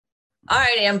All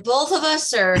right, and both of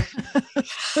us are.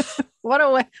 What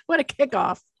a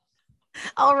kickoff.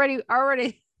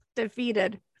 Already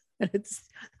defeated. It's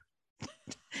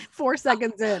 4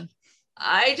 seconds in.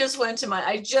 I just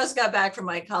got back from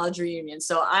my college reunion.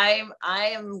 So I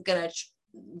am going to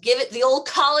give it the old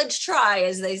college try,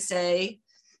 as they say.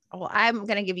 Well, I'm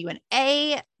going to give you an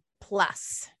A+.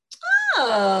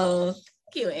 Oh,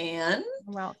 thank you, Anne.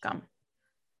 You're welcome.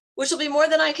 Which will be more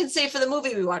than I can say for the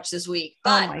movie we watched this week.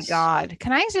 But... Oh my God.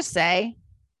 Can I just say,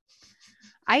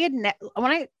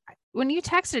 when you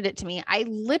texted it to me, I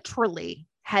literally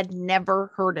had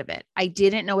never heard of it. I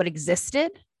didn't know it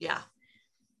existed. Yeah.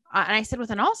 And I said, with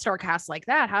an all-star cast like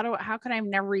that, how could I have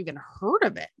never even heard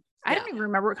of it? I don't even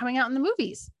remember it coming out in the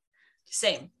movies.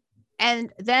 Same.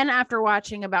 And then after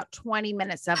watching about 20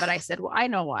 minutes of it, I said, well, I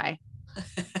know why.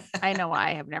 I know why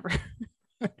I have never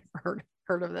heard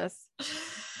of this.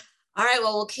 All right.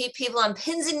 Well, we'll keep people on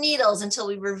pins and needles until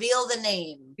we reveal the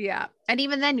name. Yeah. And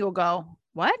even then you'll go,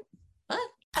 what? What?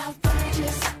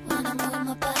 Outrageous when I move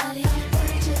my body.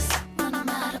 Outrageous when I'm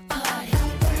at a party.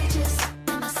 Outrageous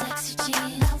in my sexy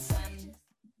jeans.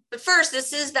 But first,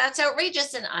 That's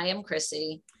Outrageous, and I am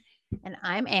Chrissy. And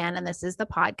I'm Anne, and this is the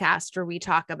podcast where we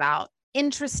talk about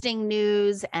interesting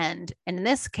news and in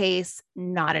this case,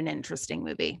 not an interesting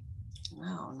movie.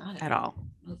 No, not at all.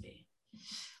 Movie.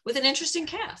 With an interesting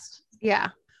cast. Yeah.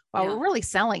 Well, we're really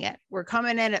selling it. We're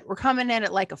coming in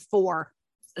at like a 4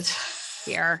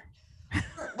 here.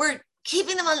 We're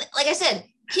keeping them on, like I said,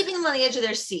 keeping them on the edge of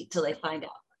their seat till they find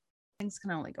out. Things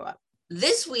can only go up.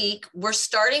 This week, we're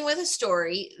starting with a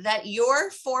story that your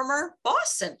former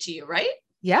boss sent to you, right?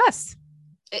 Yes.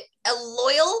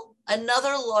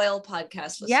 Another loyal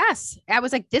podcast listener. Yes. I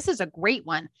was like, this is a great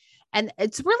one. And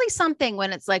it's really something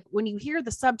when it's like, when you hear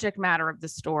the subject matter of the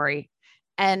story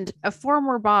and a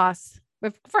former boss,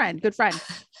 good friend,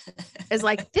 is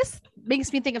like, this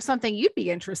makes me think of something you'd be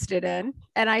interested in.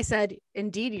 And I said,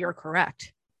 indeed, you're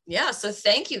correct. Yeah. So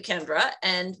thank you, Kendra.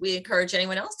 And we encourage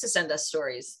anyone else to send us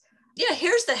stories. Yeah.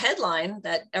 Here's the headline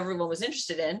that everyone was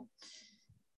interested in.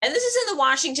 And this is in the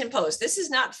Washington Post. This is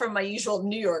not from my usual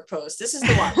New York Post. This is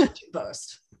the Washington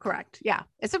Post. Correct. Yeah.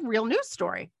 It's a real news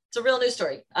story. It's a real news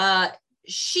story.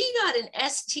 She got an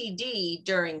STD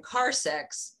during car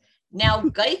sex. Now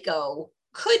Geico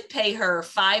could pay her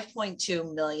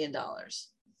 $5.2 million.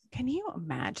 Can you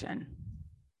imagine?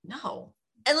 No.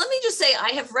 And let me just say, I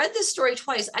have read this story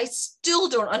twice. I still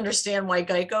don't understand why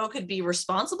Geico could be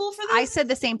responsible for this. I said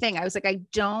the same thing. I was like, I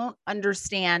don't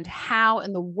understand how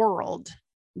in the world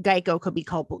Geico could be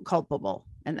culpable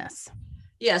in this.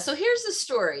 Yeah. So here's the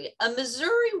story. A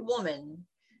Missouri woman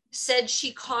said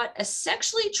she caught a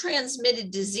sexually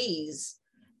transmitted disease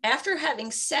after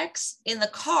having sex in the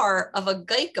car of a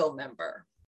Geico member.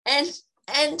 And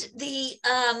the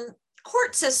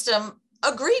court system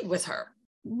agreed with her.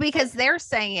 Because they're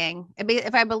saying,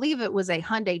 if I believe it was a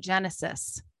Hyundai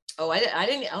Genesis. Oh, I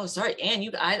didn't. Oh, sorry,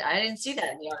 Anne. I didn't see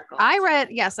that in the article.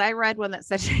 I read one that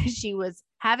said she was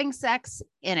having sex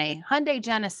in a Hyundai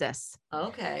Genesis.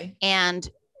 Okay. And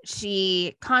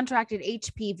she contracted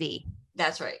HPV.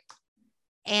 That's right.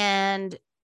 And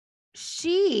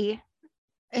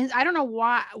I don't know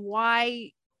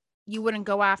why you wouldn't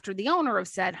go after the owner of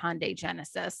said Hyundai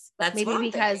Genesis. That's maybe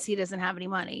because he doesn't have any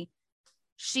money.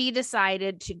 She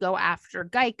decided to go after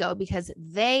Geico because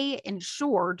they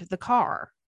insured the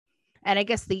car. And I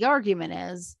guess the argument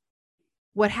is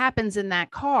what happens in that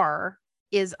car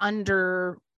is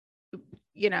under,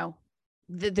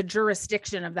 the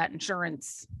jurisdiction of that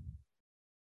insurance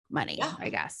money, yeah. I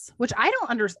guess, which I don't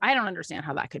understand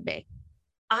how that could be.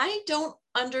 I don't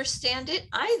understand it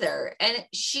either. And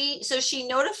she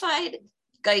notified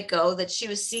Geico that she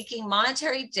was seeking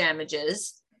monetary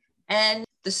damages, and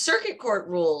the circuit court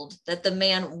ruled that the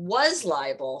man was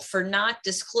liable for not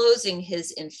disclosing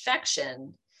his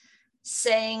infection,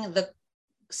 saying the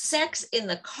sex in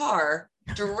the car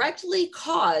directly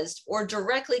caused or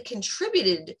directly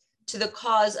contributed to the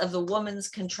cause of the woman's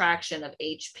contraction of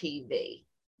HPV.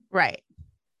 Right.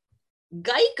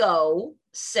 Geico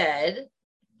said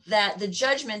that the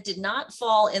judgment did not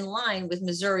fall in line with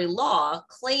Missouri law,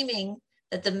 claiming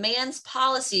that the man's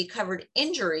policy covered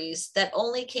injuries that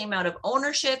only came out of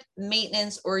ownership,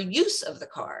 maintenance, or use of the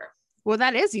car. Well,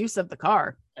 that is use of the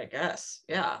car. I guess.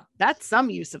 Yeah. That's some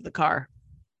use of the car.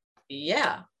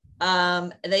 Yeah.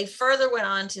 They further went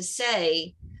on to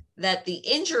say that the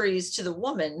injuries to the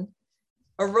woman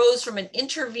arose from an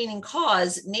intervening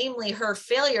cause, namely her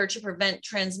failure to prevent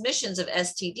transmissions of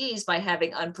STDs by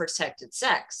having unprotected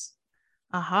sex.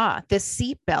 The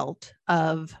seatbelt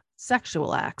of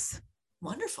sexual acts.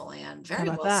 Wonderful, Anne. Very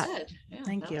well said. Yeah,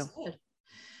 Thank you. Good.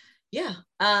 Yeah.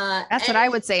 That's what I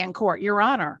would say in court, Your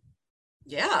Honor.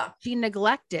 Yeah. She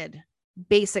neglected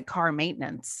basic car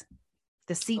maintenance,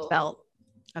 the seatbelt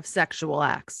of sexual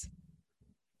acts.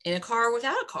 In a car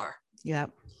without a car.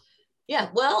 Yep. Yeah.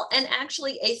 Well, and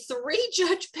actually a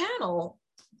 3-judge panel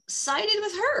sided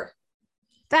with her.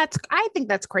 I think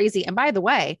that's crazy. And by the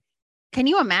way, can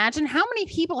you imagine how many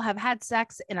people have had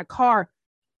sex in a car?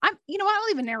 I'll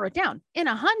even narrow it down, in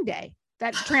a Hyundai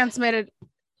that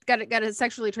got a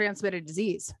sexually transmitted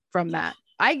disease from that.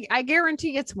 I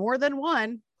guarantee it's more than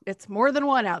one. It's more than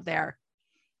one out there.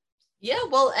 Yeah,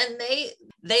 well, and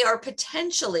they are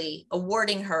potentially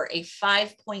awarding her a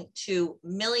 $5.2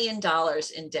 million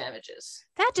in damages.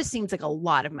 That just seems like a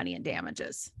lot of money in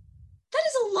damages. That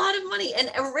is a lot of money.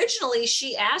 And originally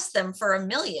she asked them for $1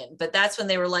 million, but that's when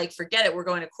they were like, forget it, we're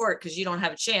going to court because you don't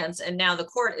have a chance. And now the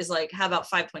court is like, how about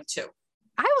 5.2?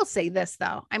 I will say this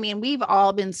though. I mean, we've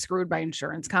all been screwed by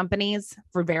insurance companies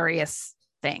for various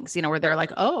things, where they're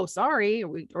like, oh, sorry,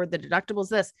 or the deductible's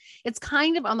this. It's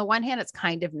kind of, on the one hand, it's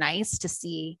kind of nice to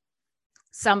see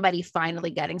somebody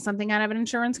finally getting something out of an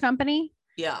insurance company.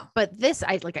 Yeah. But this,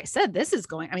 like I said, this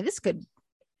could,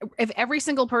 if every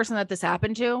single person that this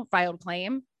happened to filed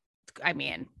claim,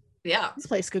 yeah, this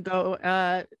place could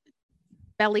go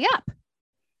belly up.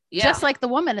 Yeah. Just like the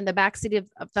woman in the backseat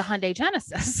of the Hyundai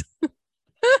Genesis.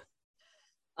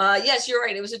 Yes, you're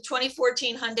right. It was a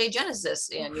 2014 Hyundai Genesis,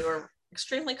 and you were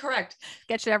extremely correct.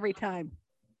 Get you every time.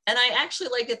 And I actually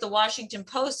like that the Washington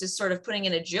Post is sort of putting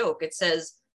in a joke. It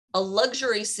says, a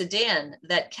luxury sedan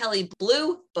that Kelly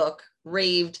Blue Book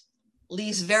raved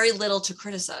leaves very little to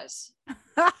criticize.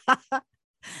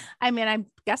 I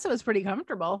guess it was pretty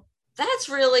comfortable. That's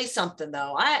really something,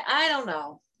 though. I don't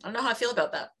know. I don't know how I feel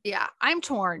about that. Yeah, I'm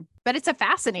torn, but it's a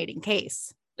fascinating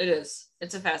case. It is.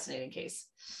 It's a fascinating case.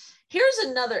 Here's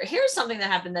something that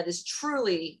happened that is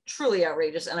truly, truly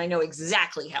outrageous. And I know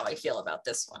exactly how I feel about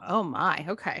this one. Oh my.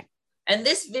 Okay. And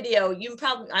this video,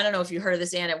 I don't know if you heard of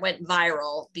this, Anne, it went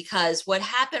viral because what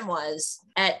happened was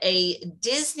at a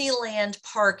Disneyland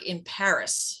park in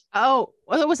Paris. Oh,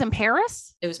 well, it was in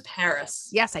Paris? It was Paris.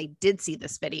 Yes, I did see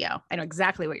this video. I know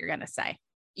exactly what you're going to say.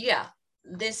 Yeah.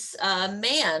 This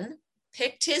man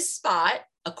picked his spot.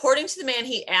 According to the man,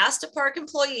 he asked a park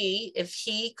employee if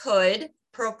he could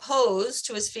propose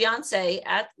to his fiance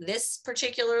at this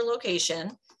particular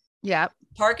location. Yeah.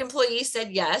 Park employee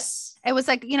said yes. It was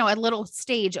like, a little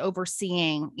stage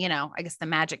overseeing, I guess the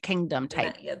Magic Kingdom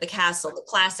type. Yeah, the castle, the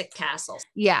classic castle.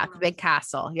 Yeah, the big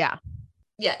castle. Yeah.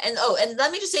 Yeah. And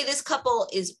let me just say, this couple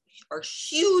are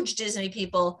huge Disney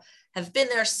people, have been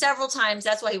there several times.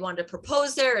 That's why he wanted to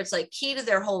propose there. It's like key to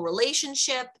their whole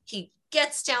relationship. He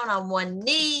gets down on one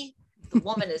knee. The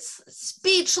woman is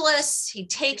speechless. He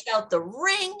takes out the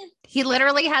ring. He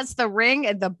literally has the ring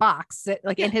in the box,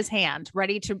 in his hand,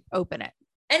 ready to open it.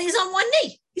 And he's on one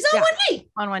knee. He's on one knee.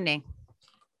 On one knee.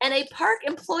 And a park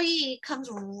employee comes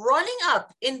running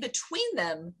up in between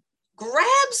them,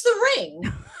 grabs the ring,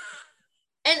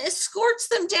 and escorts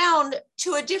them down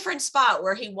to a different spot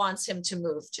where he wants him to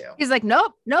move to. He's like,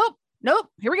 nope.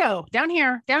 Here we go. Down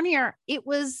here. It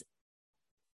was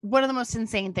one of the most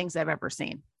insane things I've ever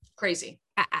seen. Crazy.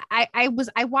 I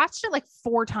watched it like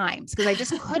 4 times because I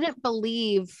just couldn't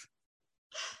believe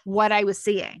what I was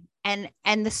seeing. And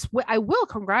I will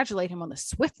congratulate him on the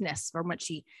swiftness from which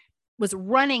he was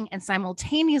running and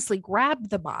simultaneously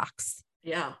grabbed the box.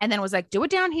 Yeah. And then was like, do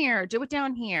it down here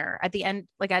at the end,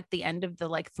 at the end of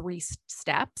the 3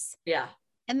 steps. Yeah.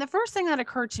 And the first thing that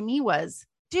occurred to me was,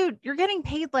 dude, you're getting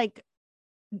paid it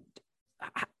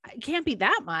can't be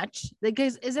that much.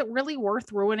 Because is it really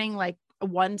worth ruining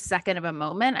 1 second of a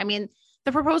moment? I mean,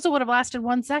 the proposal would have lasted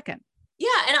 1 second. Yeah.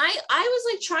 And I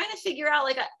was trying to figure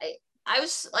out, I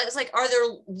was like, are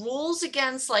there rules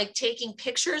against taking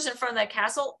pictures in front of that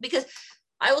castle? Because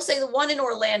I will say the one in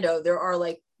Orlando, there are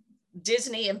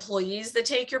Disney employees that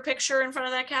take your picture in front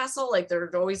of that castle. They're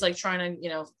always trying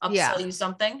to, upsell you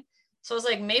something. So I was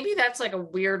like, maybe that's a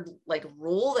weird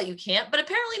rule that you can't, but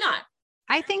apparently not.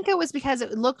 I think it was because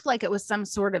it looked like it was some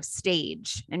sort of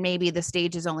stage, and maybe the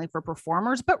stage is only for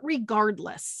performers, but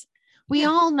regardless, we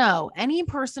all know any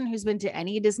person who's been to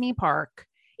any Disney park,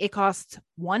 it costs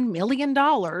 $1 million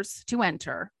to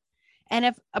enter. And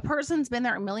if a person's been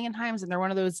there a million times and they're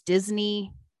one of those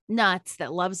Disney nuts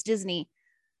that loves Disney,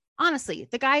 honestly,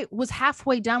 the guy was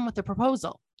halfway done with the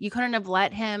proposal. You couldn't have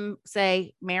let him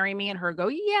say, marry me, and her go,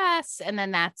 yes. And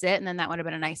then that's it. And then that would have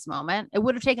been a nice moment. It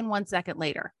would have taken 1 second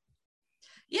later.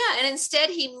 Yeah. And instead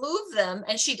he moved them,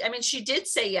 and she did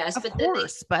say yes, but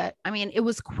it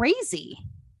was crazy.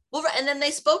 Well, and then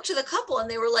they spoke to the couple, and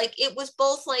they were like, it was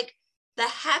both the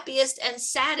happiest and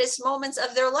saddest moments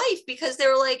of their life, because they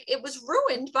were like, it was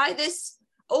ruined by this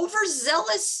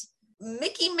overzealous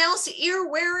Mickey Mouse ear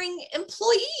wearing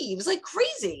employee. It was like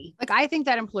crazy. Like, I think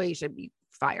that employee should be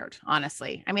fired,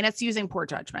 honestly. I mean, it's using poor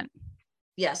judgment.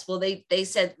 Yes, well, they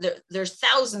said there's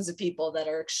thousands of people that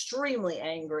are extremely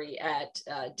angry at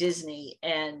Disney,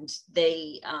 and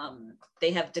they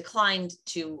have declined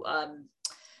to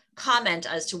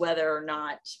comment as to whether or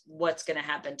not what's going to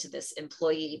happen to this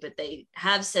employee, but they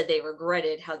have said they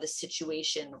regretted how the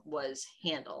situation was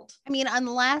handled. I mean,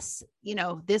 unless,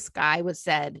 this guy was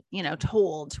said,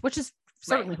 told, which is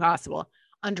certainly possible,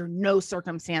 under no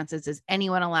circumstances is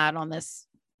anyone allowed on this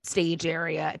stage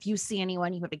area. If you see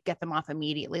anyone, you have to get them off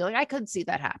immediately. Like, I could see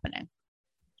that happening.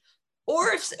 Or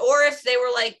if they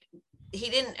were like, he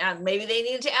didn't, maybe they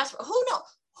needed to ask.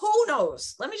 Who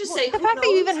knows? Let me just say, the fact that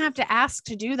you even have to ask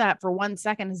to do that for 1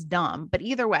 second is dumb. But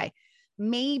either way,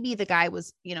 maybe the guy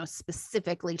was,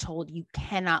 specifically told you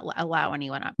cannot allow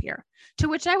anyone up here. To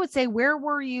which I would say, where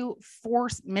were you 4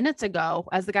 minutes ago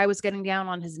as the guy was getting down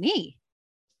on his knee?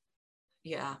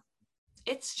 Yeah,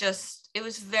 it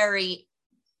was very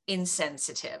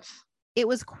insensitive. It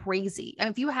was crazy.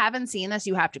 And if you haven't seen this,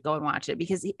 you have to go and watch it,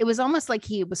 because it was almost like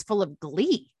he was full of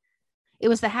glee. It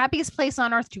was the happiest place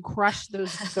on earth to crush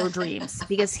their dreams,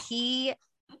 because he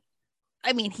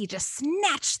just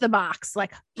snatched the box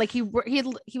like he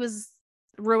was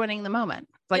ruining the moment,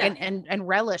 like, yeah. and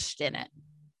relished in it.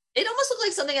 It almost looked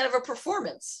like something out of a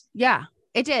performance. Yeah,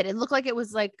 it did. It looked like it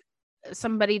was like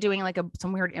somebody doing like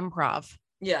some weird improv.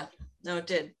 Yeah, no, it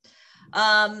did.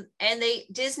 And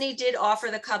Disney did offer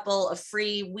the couple a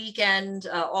free weekend,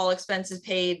 all expenses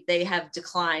paid. They have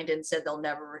declined and said they'll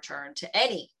never return to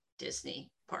any Disney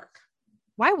park.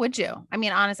 Why would you? I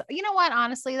mean, honestly, you know what?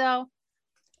 Honestly, though,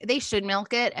 they should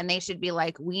milk it, and they should be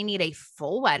like, we need a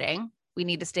full wedding. We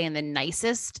need to stay in the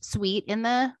nicest suite in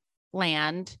the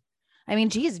land. I mean,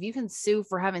 geez, if you can sue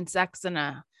for having sex in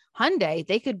a Hyundai,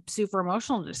 they could sue for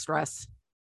emotional distress.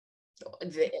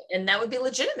 And that would be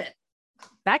legitimate.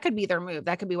 That could be their move.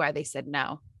 That could be why they said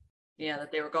no. Yeah,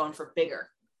 that they were going for bigger.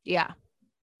 Yeah.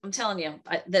 I'm telling you,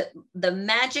 the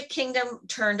Magic Kingdom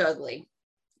turned ugly.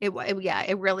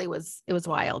 It really was. It was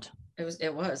wild. It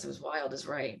was wild is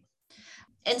right.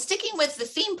 And sticking with the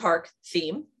theme park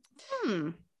theme,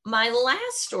 my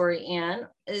last story, Anne,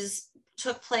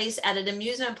 took place at an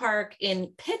amusement park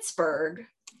in Pittsburgh.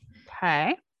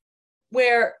 Okay.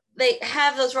 Where they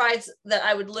have those rides that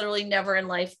I would literally never in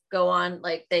life go on.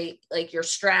 Like you're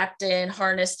strapped in,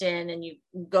 harnessed in, and you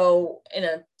go in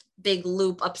a big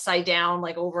loop upside down,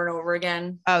 like over and over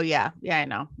again. Oh yeah. Yeah, I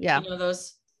know. Yeah. You know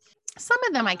those? Some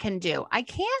of them I can do.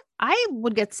 I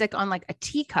would get sick on like a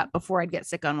teacup before I'd get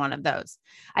sick on one of those.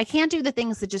 I can't do the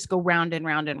things that just go round and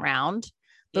round and round.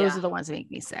 Those are the ones that make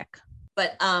me sick.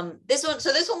 But this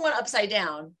one went upside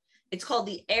down. It's called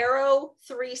the Aero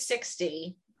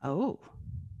 360. Oh.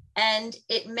 And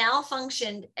it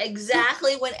malfunctioned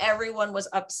exactly when everyone was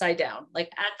upside down, like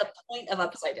at the point of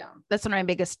upside down. That's one of my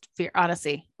biggest fear.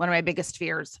 Honestly, one of my biggest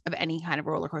fears of any kind of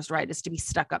roller coaster ride is to be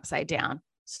stuck upside down.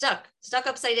 Stuck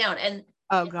upside down. And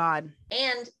oh God.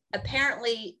 And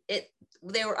apparently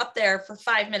they were up there for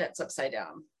 5 minutes upside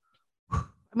down.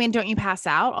 I mean, don't you pass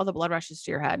out? All the blood rushes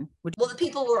to your head. Well, the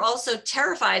people were also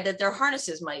terrified that their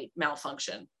harnesses might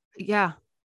malfunction. Yeah.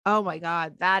 Oh my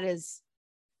God. That is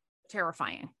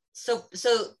terrifying. So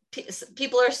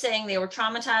people are saying they were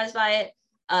traumatized by it.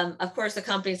 Of course, the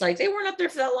company's like, they weren't up there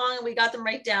for that long and we got them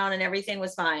right down and everything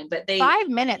was fine. But 5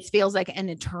 minutes feels like an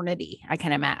eternity.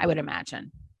 I would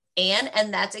imagine.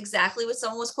 And that's exactly what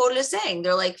someone was quoted as saying.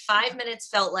 They're like, 5 minutes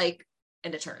felt like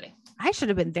an eternity. I should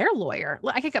have been their lawyer.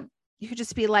 You could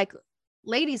just be like,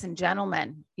 ladies and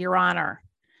gentlemen, Your Honor,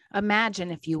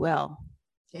 imagine, if you will.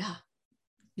 Yeah.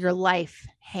 Your life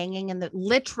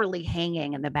literally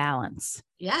hanging in the balance.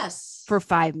 Yes. For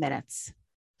 5 minutes.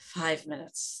 5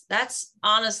 minutes. That's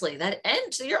honestly that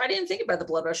end. I didn't think about the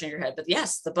blood rushing to your head, but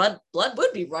yes, the blood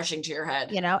would be rushing to your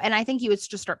head. And I think you would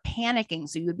just start panicking.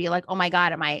 So you would be like, oh my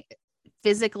God, am I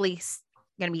physically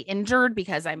going to be injured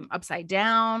because I'm upside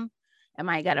down? Am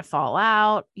I going to fall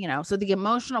out? So the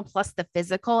emotional plus the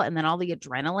physical and then all the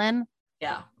adrenaline.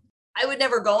 Yeah. I would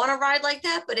never go on a ride like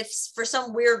that, but if for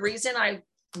some weird reason I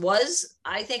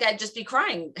think I'd just be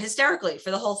crying hysterically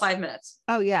for the whole 5 minutes.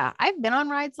 Oh yeah. I've been on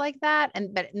rides like that.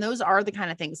 But those are the kind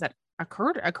of things that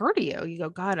occur to you. You go,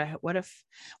 God, what if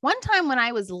one time when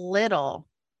I was little,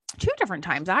 2 different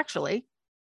times, actually.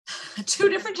 2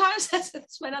 different times.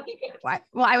 This might not be good.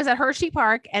 Well, I was at Hershey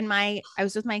Park and I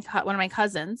was with one of my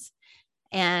cousins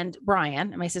and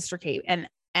Brian and my sister Kate.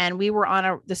 And we were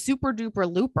on the super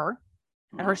duper looper.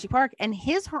 at Hershey Park, and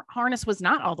his harness was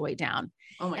not all the way down.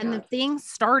 Oh my and God. the thing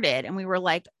started, and we were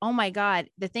like, oh my God,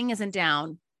 the thing isn't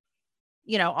down,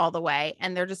 all the way.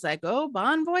 And they're just like, oh,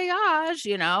 bon voyage,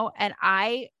 and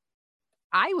I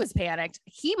was panicked.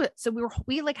 So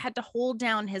we like had to hold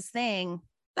down his thing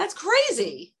That's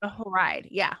crazy. the whole ride.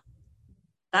 Yeah.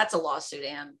 That's a lawsuit,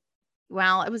 Anne.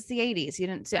 Well, it was the 80s. You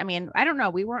didn't see, I mean, I don't know.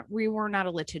 We were not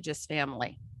a litigious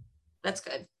family, That's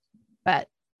good. but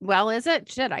well, is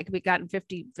it? Shit, I could be gotten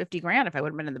 50 grand if I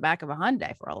would have been in the back of a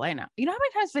Hyundai for all I know. You know how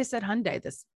many times I said Hyundai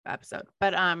this episode?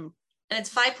 But And it's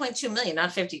 5.2 million,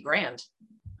 not 50 grand.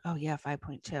 oh yeah,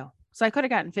 5.2. So I could have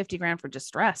gotten 50 grand for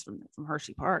distress from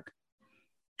Hershey Park.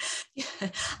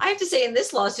 I have to say, in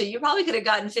this lawsuit, you probably could have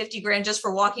gotten 50 grand just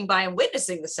for walking by and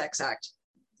witnessing the sex act.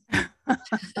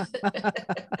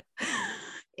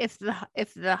 if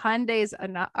the Hyundai's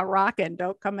a rockin',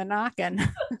 don't come a knocking.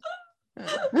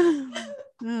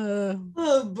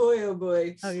 Oh boy, oh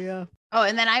boy. Oh yeah. Oh,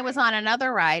 and then I was on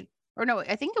another ride, or no,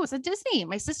 I think it was a Disney.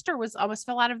 My sister almost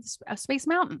fell out of Space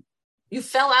Mountain. You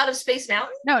fell out of Space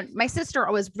Mountain? No, my sister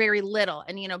was very little,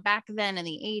 and back then in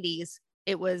the 80s,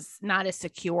 it was not as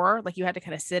secure. Like you had to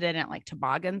kind of sit in it like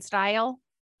toboggan style.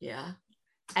 Yeah.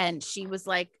 And she was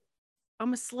like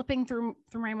almost slipping through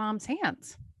my mom's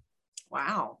hands.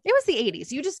 Wow. It was the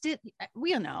 80s. You just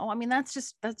we don't know. I mean,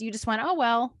 you just went, oh,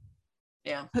 well,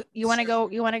 Yeah. you want to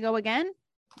go again?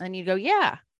 And you go,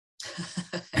 yeah.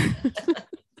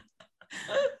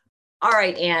 All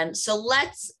right, Anne. So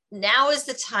now is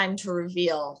the time to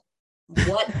reveal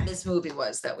what this movie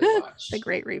was that we watched. The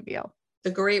great reveal.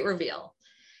 The great reveal.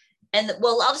 And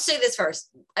well, I'll just say this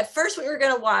first. At first, we were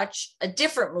going to watch a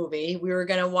different movie. We were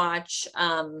going to watch,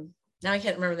 now I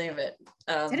can't remember the name of it.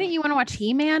 Didn't you want to watch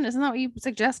He-Man? Isn't that what you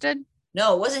suggested?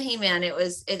 No, it wasn't He-Man. It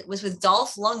was with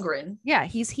Dolph Lundgren. Yeah,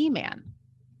 he's He-Man.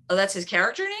 Oh, that's his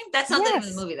character name? That's not the name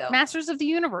of the movie, though. Masters of the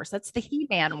Universe. That's the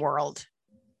He-Man world.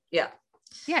 Yeah.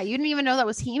 Yeah, you didn't even know that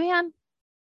was He-Man?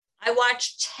 I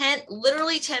watched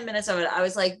literally 10 minutes of it. I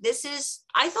was like,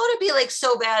 I thought it'd be like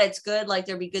so bad it's good. Like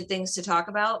there'd be good things to talk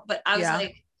about. But I was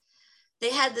like, they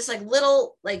had this like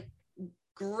little like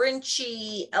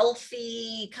Grinchy,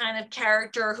 elfy kind of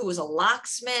character who was a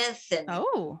locksmith. And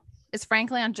wasn't Frank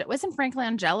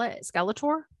Langella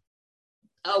Skeletor?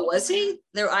 Oh, was he?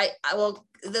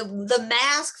 The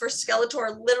mask for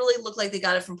Skeletor literally looked like they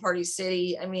got it from Party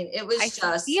City. I mean, it was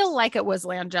I feel like it was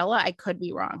Langella. I could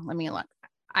be wrong. Let me look.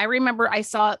 I remember I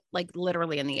saw it like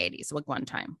literally in the 80s, like one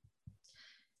time.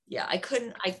 Yeah, I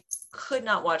could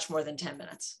not watch more than 10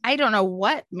 minutes. I don't know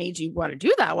what made you want to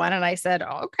do that one. And I said,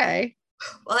 oh, okay.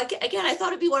 Well, again, I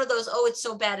thought it'd be one of those, oh, it's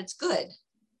so bad, it's good.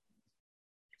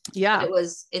 Yeah.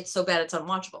 It's so bad, it's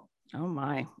unwatchable. Oh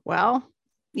my. Well,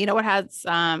 you know what has,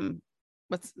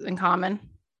 what's in common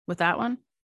with that one?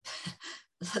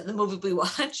 The movie we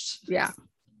watched? Yeah.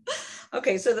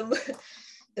 Okay, so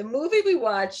the movie we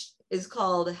watched is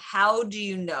called How Do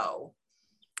You Know?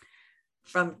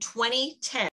 From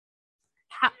 2010.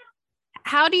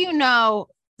 How do you know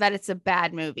that it's a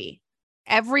bad movie?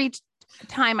 Every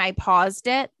time I paused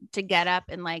it to get up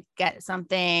and like get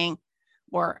something,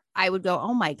 or I would go,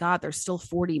 oh my God, there's still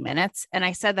 40 minutes. And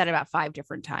I said that about 5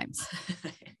 different times.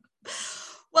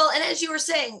 Well, and as you were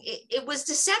saying, it was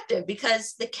deceptive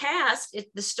because the cast,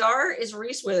 the star is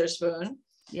Reese Witherspoon.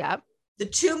 Yep. The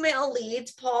 2 male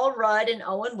leads, Paul Rudd and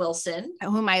Owen Wilson,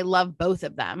 whom I love both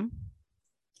of them.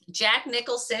 Jack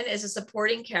Nicholson is a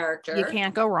supporting character. You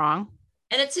can't go wrong.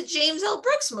 And it's a James L.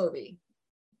 Brooks movie.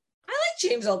 I like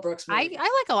James L. Brooks movies. I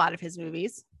like a lot of his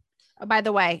movies. Oh, by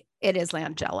the way, it is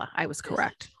Langella. I was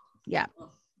correct. Yeah.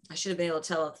 I should have been able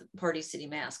to tell the Party City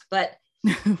mask, but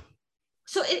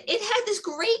so it had this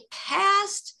great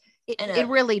cast. It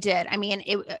really did. I mean,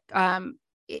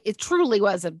 it truly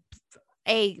was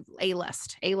a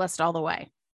list all the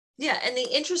way. Yeah. And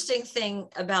the interesting thing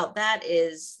about that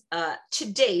is to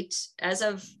date, as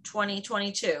of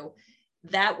 2022,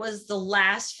 that was the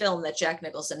last film that Jack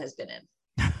Nicholson has been in.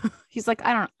 He's like,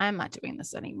 I'm not doing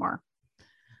this anymore.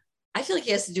 I feel like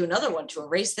he has to do another one to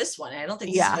erase this one. I don't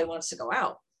think this guy wants to go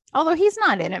out. Although he's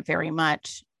not in it very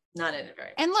much. Not in it very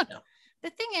much. And look, the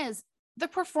thing is, the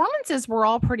performances were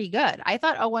all pretty good. I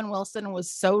thought Owen Wilson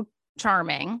was so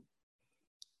charming.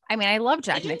 I mean, I love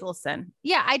Jack Nicholson.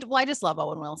 Yeah, I just love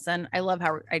Owen Wilson. I love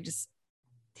how he's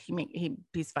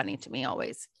funny to me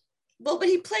always. Well, but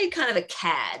he played kind of a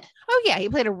cad. Oh yeah, he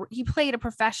played a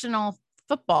professional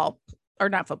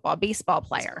baseball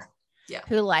player. Yeah.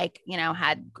 Who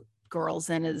had girls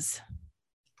in his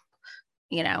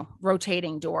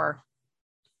rotating door.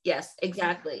 Yes,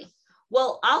 exactly.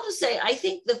 Well, I'll just say I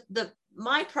think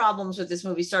my problems with this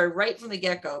movie started right from the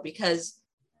get-go because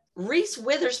Reese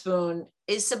Witherspoon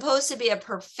is supposed to be a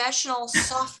professional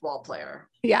softball player.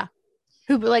 Yeah.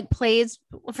 Who like plays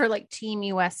for like Team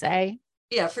USA.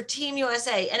 Yeah, for Team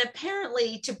USA. And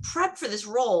apparently to prep for this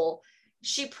role,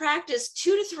 she practiced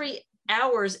 2 to 3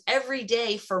 hours every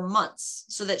day for months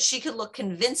so that she could look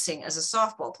convincing as a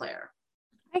softball player.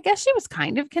 I guess she was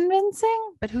kind of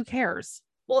convincing, but who cares?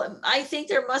 Well, I think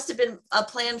there must have been a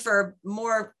plan for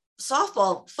more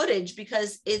softball footage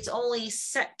because it's only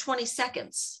 20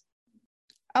 seconds.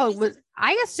 Oh,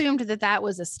 I assumed that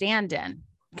was a stand-in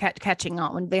catching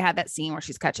on when they had that scene where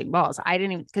she's catching balls. I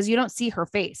didn't even, because you don't see her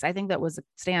face. I think that was a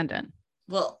stand-in.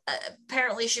 Well,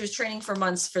 apparently she was training for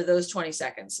months for those 20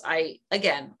 seconds. I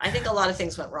think a lot of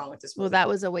things went wrong with this movie. Well, that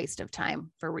was a waste of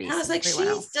time for Reese. I was like, she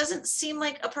doesn't seem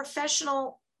like a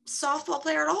professional softball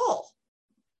player at all.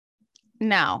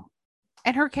 No.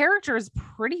 And her character is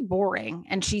pretty boring.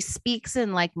 And she speaks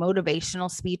in like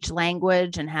motivational speech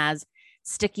language and has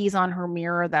stickies on her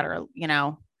mirror that are,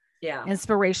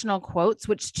 inspirational quotes,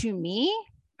 which to me,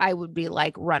 I would be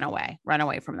like, run away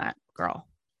from that girl.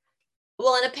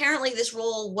 Well, and apparently this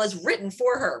role was written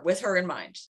for her with her in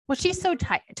mind. Well, she's so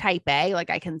type A,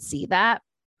 like I can see that.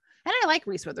 And I like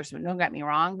Reese Witherspoon, don't get me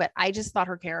wrong, but I just thought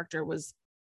her character was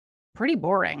pretty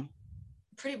boring.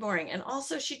 And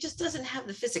also she just doesn't have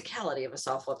the physicality of a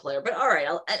softball player, but all right.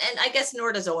 And I guess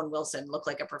nor does Owen Wilson look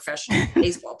like a professional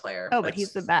baseball player. But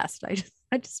he's the best.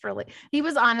 I just really, he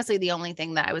was honestly the only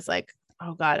thing that I was like,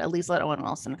 oh God, at least let Owen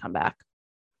Wilson come back.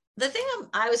 The thing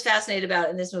I was fascinated about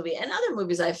in this movie and other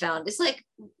movies I found is like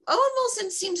Owen Wilson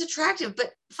seems attractive,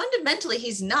 but fundamentally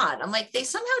he's not. I'm like, they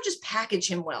somehow just package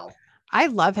him well. I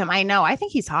love him. I know. I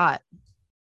think he's hot.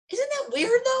 Isn't that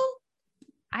weird though?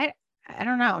 I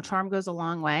don't know. Charm goes a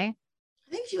long way.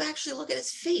 I think if you actually look at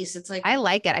his face, it's like, I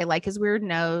like it. I like his weird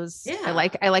nose. Yeah.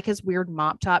 I like his weird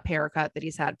mop top haircut that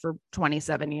he's had for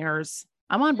 27 years.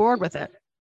 I'm on board with it.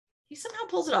 He somehow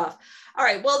pulls it off. All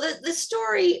right. Well, the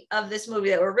story of this movie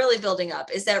that we're really building up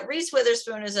is that Reese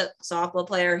Witherspoon is a softball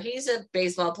player. He's a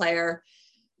baseball player.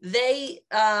 They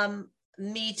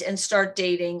meet and start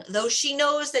dating, though she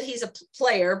knows that he's a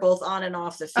player both on and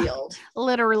off the field.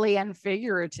 Literally and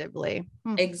figuratively.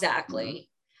 Exactly.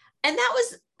 And that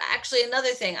was actually another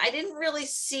thing. I didn't really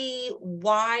see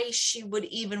why she would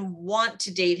even want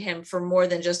to date him for more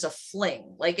than just a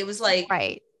fling. Like it was like,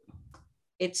 right.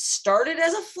 It started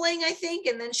as a fling, I think.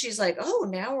 And then she's like, oh,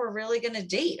 now we're really going to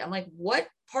date. I'm like, what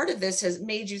part of this has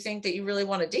made you think that you really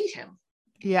want to date him?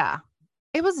 Yeah.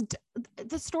 It was,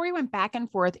 the story went back and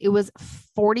forth. It was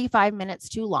 45 minutes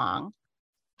too long.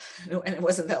 No, and it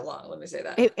wasn't that long. Let me say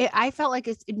that. I felt like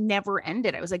it never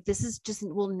ended. I was like, this is just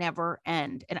will never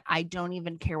end. And I don't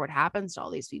even care what happens to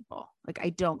all these people. Like, I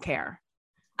don't care.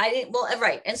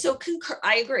 Right. And so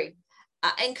I agree.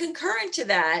 And concurrent to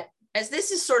that, as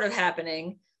this is sort of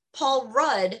happening, Paul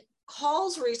Rudd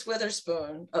calls Reese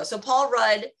Witherspoon. Oh, so Paul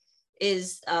Rudd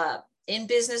is in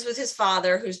business with his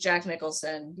father, who's Jack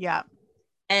Nicholson. Yeah.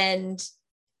 And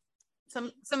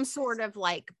some sort of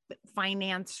like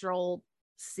financial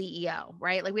CEO,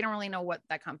 right? Like we don't really know what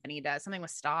that company does. Something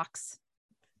with stocks.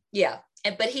 Yeah.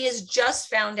 But he has just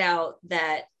found out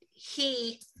that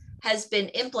he has been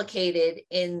implicated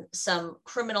in some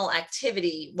criminal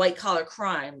activity, white collar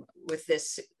crime with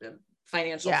this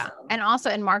financial firm. And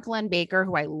also, and Mark Lynn Baker,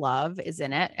 who I love, is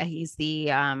in it. He's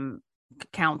the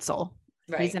counsel.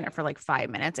 Right. He's in it for like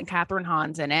 5 minutes, and Catherine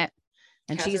Hahn's in it,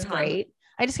 and she's great.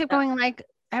 I just kept going like,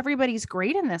 everybody's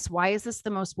great in this. Why is this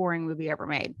the most boring movie ever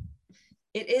made?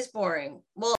 It is boring.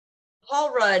 Well,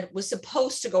 Paul Rudd was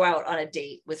supposed to go out on a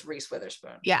date with Reese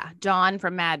Witherspoon. Yeah. Dawn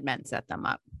from Mad Men set them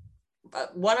up.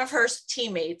 One of her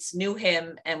teammates knew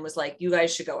him and was like, you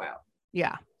guys should go out.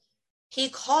 Yeah. He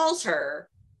calls her.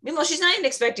 Meanwhile, she's not even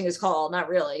expecting his call. Not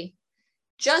really.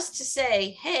 Just to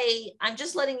say, hey, I'm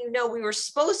just letting you know we were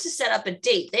supposed to set up a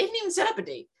date. They didn't even set up a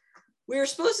date. We were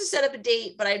supposed to set up a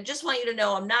date, but I just want you to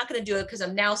know I'm not going to do it because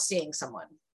I'm now seeing someone.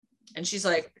 And she's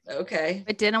like, okay.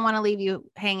 But didn't want to leave you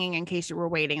hanging in case you were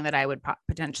waiting that I would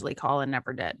potentially call and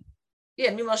never did.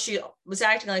 Yeah. Meanwhile, she was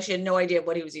acting like she had no idea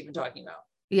what he was even talking about.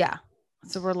 Yeah.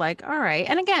 So we're like, all right.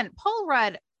 And again, Paul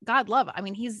Rudd, God love him. I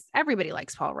mean, everybody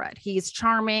likes Paul Rudd. He's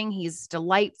charming. He's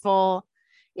delightful.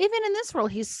 Even in this role,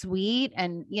 he's sweet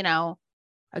and,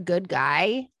 a good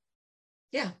guy.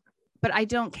 Yeah. But I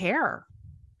don't care.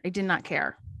 I did not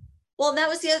care. Well, and that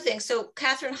was the other thing. So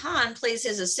Catherine Hahn plays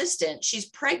his assistant. She's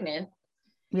pregnant.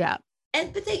 Yeah.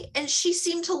 And she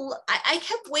seemed to, I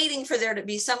kept waiting for there to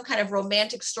be some kind of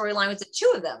romantic storyline with the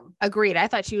two of them. Agreed. I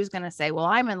thought she was going to say, well,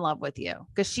 I'm in love with you.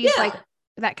 Because she's like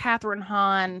that Catherine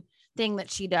Hahn thing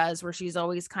that she does where she's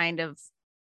always kind of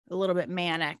a little bit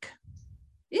manic.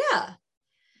 Yeah.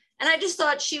 And I just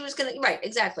thought she was going to, right,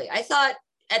 exactly. I thought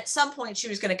at some point she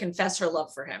was going to confess her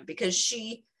love for him because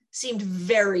she seemed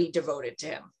very devoted to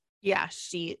him. Yeah,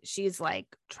 she's like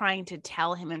trying to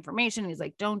tell him information. He's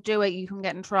like, don't do it. You can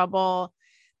get in trouble.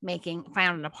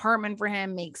 Found an apartment for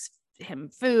him, makes him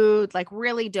food, like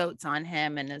really dotes on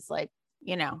him and is like,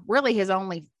 really his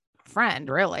only friend,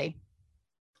 really.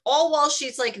 All while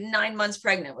she's like 9 months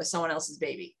pregnant with someone else's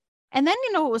baby. And then,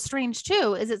 what was strange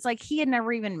too, is it's like he had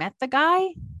never even met the guy.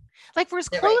 Like for as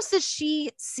close as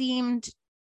she seemed,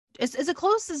 as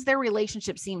close as their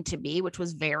relationship seemed to be, which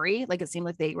was very, like it seemed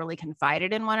like they really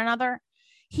confided in one another.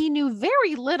 He knew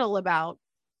very little about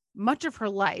much of her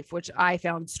life, which I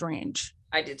found strange.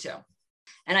 I did too.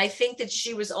 And I think that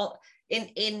she was all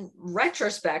in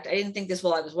retrospect, I didn't think this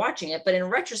while I was watching it, but in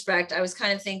retrospect, I was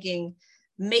kind of thinking,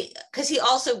 because he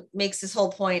also makes this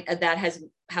whole point about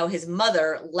how his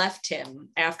mother left him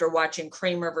after watching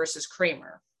Kramer versus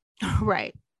Kramer.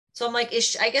 Right. So I'm like,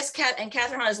 I guess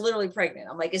Catherine Hahn is literally pregnant.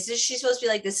 I'm like, she supposed to be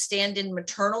like this stand-in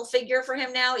maternal figure for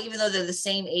him now, even though they're the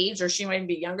same age, or she might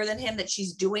be younger than him, that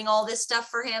she's doing all this stuff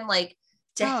for him, like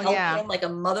to help him like a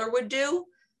mother would do.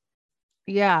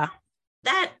 Yeah.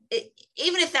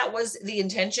 Even if that was the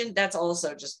intention, that's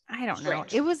also just, I don't know.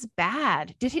 It was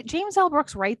bad. Did James L.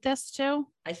 Brooks write this too?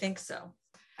 I think so.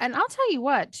 And I'll tell you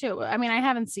what too. I mean, I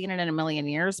haven't seen it in a million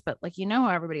years, but like, how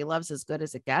everybody loves As Good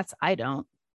as It Gets. I don't.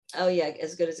 Oh yeah.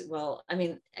 As good as it. Well, I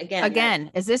mean,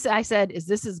 again, is this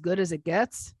as good as it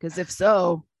gets? Because if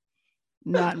so,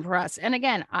 not impressed. And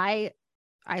again, I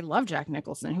love Jack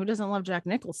Nicholson. Who doesn't love Jack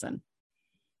Nicholson?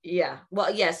 Yeah.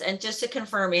 Well, yes. And just to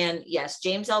confirm, and yes,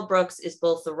 James L. Brooks is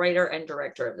both the writer and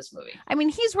director of this movie. I mean,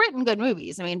 he's written good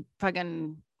movies. I mean,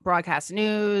 fucking Broadcast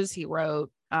News. He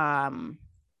wrote Terms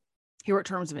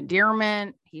of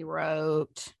Endearment. He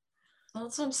wrote. Well,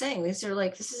 that's what I'm saying. This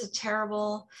is a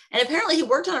terrible, and apparently he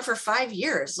worked on it for 5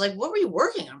 years. Like, what were you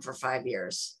working on for 5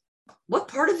 years? What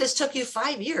part of this took you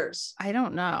 5 years? I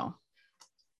don't know.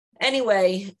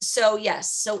 Anyway, so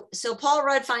yes. So Paul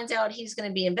Rudd finds out he's going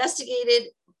to be investigated.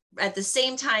 At the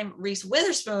same time, Reese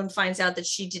Witherspoon finds out that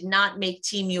she did not make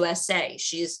Team USA.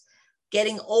 She's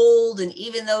getting old. And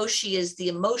even though she is the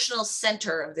emotional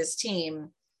center of this team,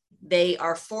 they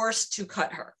are forced to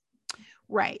cut her.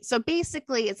 Right. So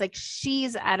basically it's like,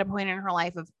 she's at a point in her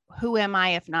life of, who am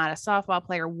I, if not a softball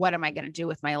player? What am I going to do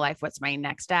with my life? What's my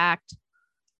next act?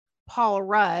 Paul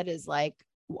Rudd is like,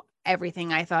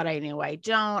 everything I thought I knew, I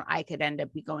don't. I could end up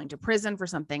going to prison for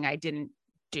something I didn't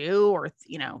do, or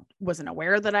wasn't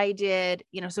aware that I did,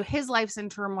 so his life's in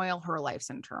turmoil, her life's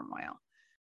in turmoil.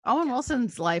 Owen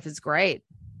Wilson's life is great.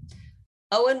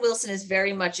 Owen Wilson is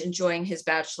very much enjoying his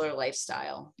bachelor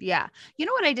lifestyle. Yeah.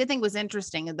 What I did think was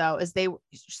interesting though is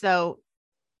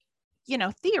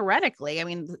theoretically, I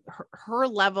mean, her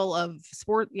level of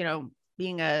sport,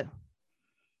 being an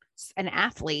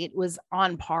athlete was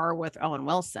on par with Owen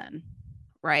Wilson.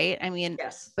 Right. I mean,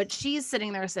 yes. But she's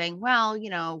sitting there saying, well,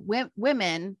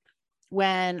 women,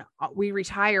 when we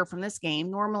retire from this game,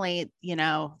 normally,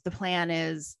 the plan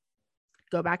is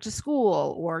go back to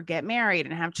school or get married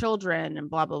and have children and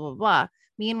blah, blah, blah, blah.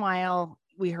 Meanwhile,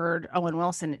 we heard Owen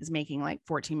Wilson is making like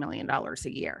 $14 million a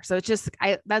year. So it's just,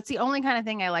 that's the only kind of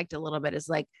thing I liked a little bit, is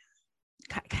like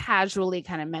casually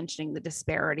kind of mentioning the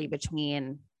disparity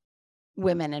between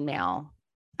women and male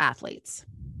athletes.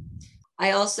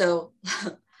 I also,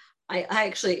 I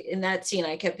actually, in that scene,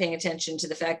 I kept paying attention to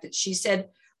the fact that she said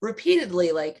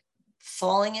repeatedly, like,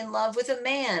 falling in love with a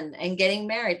man and getting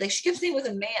married. Like, she kept saying with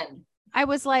a man. I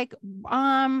was like,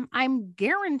 I'm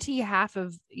guarantee half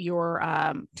of your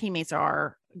teammates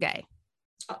are gay.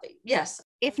 Yes.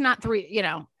 If not three,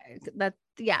 that,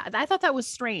 yeah, I thought that was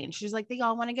strange. She's like, they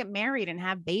all want to get married and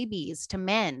have babies to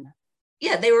men.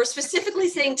 Yeah, they were specifically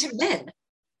saying to men.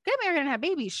 Get married and have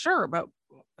babies, sure, but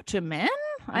to men?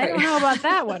 I don't know about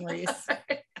that one, Reese. I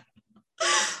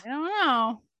don't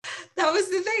know. That was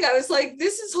the thing. I was like,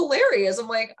 this is hilarious. I'm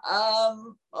like,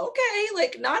 okay.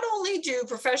 Like, not only do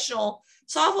professional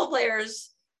softball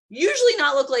players usually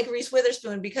not look like Reese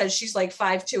Witherspoon because she's like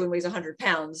 5'2" and weighs 100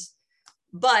 pounds,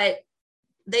 but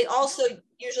they also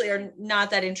usually are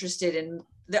not that interested in,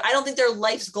 I don't think their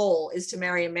life's goal is to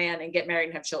marry a man and get married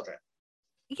and have children.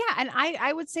 Yeah. And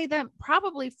I would say that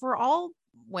probably for all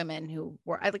women who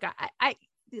were,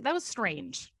 that was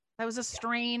strange. That was a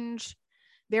strange,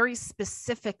 very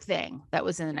specific thing that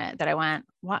was in it that I went,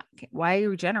 what? Why are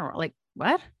you general? Like,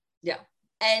 what? Yeah.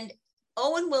 And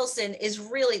Owen Wilson is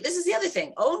really, this is the other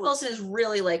thing. Owen Wilson is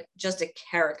really like just a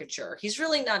caricature. He's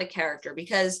really not a character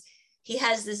because he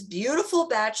has this beautiful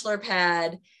bachelor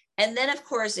pad. And then, of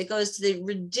course, it goes to the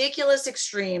ridiculous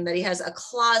extreme that he has a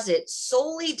closet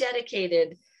solely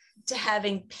dedicated to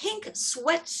having pink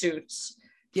sweatsuits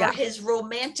for Yeah. his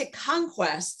romantic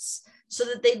conquests so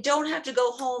that they don't have to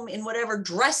go home in whatever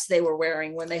dress they were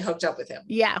wearing when they hooked up with him.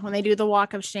 Yeah. When they do the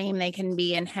walk of shame, they can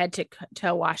be in head to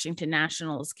toe Washington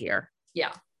Nationals gear.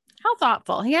 Yeah. How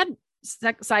thoughtful. He had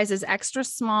sizes extra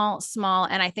small, small,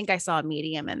 and I think I saw a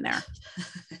medium in there.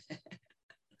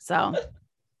 So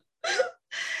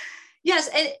Yes,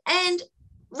 and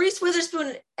Reese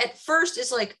Witherspoon at first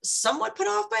is like somewhat put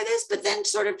off by this, but then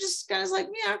sort of just kind of like,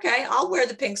 yeah, okay, I'll wear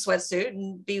the pink sweatsuit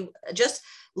and be just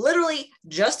literally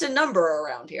just a number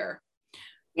around here.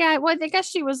 yeah, well, I guess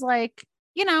she was like,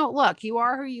 look, you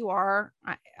are who you are.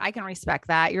 I can respect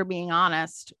that. You're being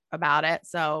honest about it.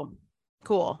 So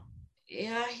cool.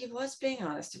 Yeah, he was being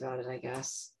honest about it, I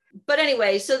guess. But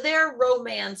anyway, so their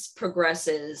romance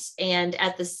progresses, and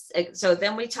so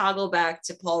then we toggle back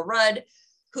to Paul Rudd,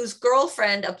 whose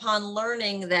girlfriend, upon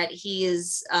learning that he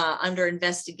is under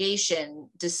investigation,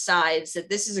 decides that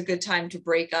this is a good time to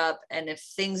break up, and if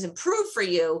things improve for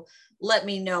you, let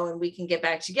me know and we can get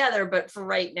back together. But for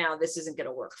right now, this isn't going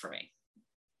to work for me.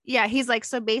 Yeah, he's like,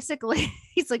 so basically,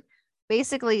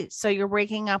 so you're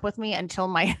breaking up with me until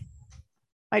my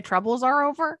troubles are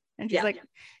over. And she's like,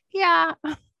 yeah,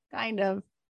 kind of.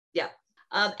 Yeah.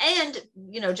 And,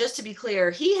 just to be clear,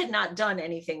 he had not done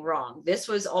anything wrong. This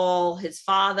was all his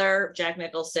father, Jack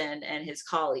Nicholson, and his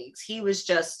colleagues. He was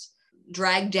just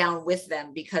dragged down with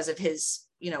them because of his,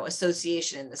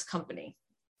 association in this company.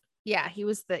 Yeah, he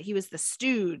was the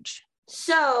stooge.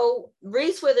 So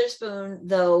Reese Witherspoon,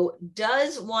 though,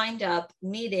 does wind up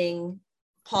meeting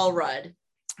Paul Rudd.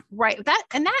 Right. That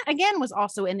again was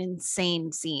also an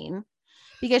insane scene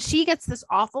because she gets this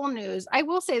awful news. I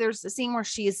will say there's a scene where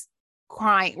she's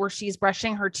crying, where she's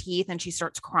brushing her teeth and she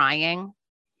starts crying.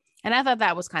 And I thought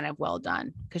that was kind of well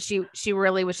done because she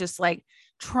really was just like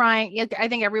trying. I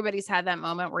think everybody's had that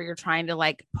moment where you're trying to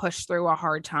like push through a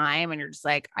hard time and you're just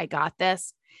like, I got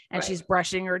this. And Right. She's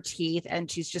brushing her teeth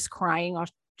and she's just crying while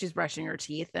she's brushing her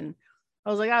teeth. And I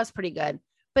was like, that was pretty good.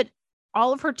 But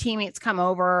all of her teammates come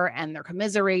over and they're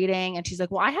commiserating. And she's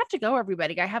like, well, I have to go,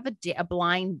 everybody. I have a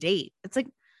blind date. It's like,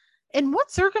 in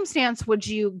what circumstance would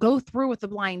you go through with a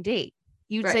blind date?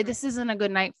 You'd say, this isn't a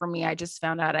good night for me. I just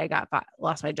found out I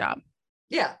lost my job.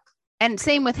 Yeah. And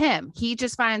same with him. He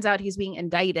just finds out he's being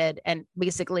indicted and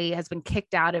basically has been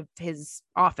kicked out of his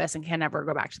office and can never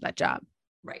go back to that job.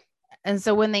 Right. And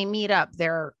so when they meet up,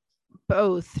 they're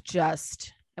both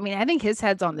just, I think his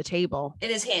head's on the table. In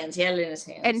his hands. He had it in his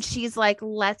hands. And she's like,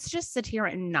 let's just sit here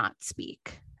and not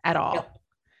speak at all. Yep.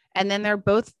 And then they're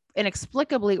both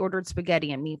inexplicably ordered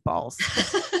spaghetti and meatballs,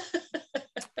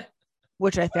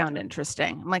 which I found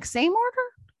interesting. I'm like, same order?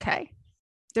 Okay.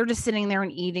 They're just sitting there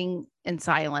and eating in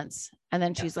silence. And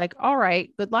then she's like, all right,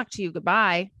 good luck to you.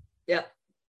 Goodbye. Yep.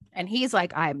 And he's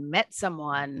like, I met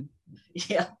someone.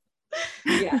 Yeah.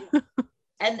 Yeah.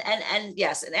 and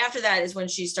yes. And after that is when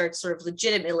she starts sort of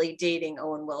legitimately dating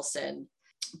Owen Wilson.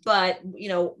 But,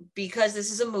 because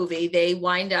this is a movie, they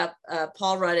wind up,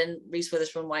 Paul Rudd and Reese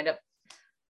Witherspoon wind up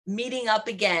meeting up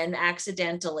again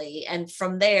accidentally. And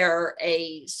from there,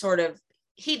 it's clear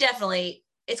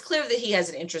that he has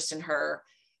an interest in her.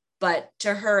 But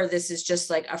to her, this is just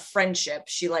like a friendship.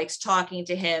 She likes talking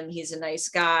to him. He's a nice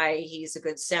guy. He's a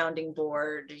good sounding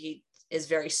board. He is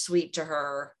very sweet to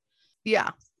her.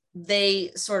 Yeah. They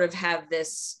sort of have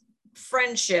this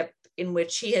friendship in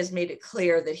which he has made it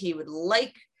clear that he would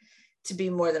like to be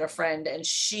more than a friend. And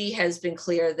she has been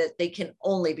clear that they can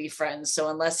only be friends. So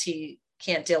unless he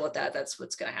can't deal with that, that's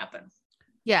what's going to happen.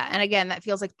 Yeah. And again, that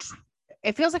feels like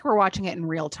we're watching it in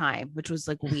real time, which was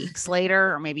like weeks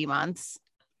later or maybe months.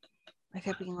 I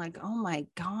kept being like, oh my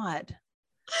God.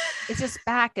 It's just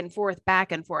back and forth.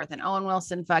 And Owen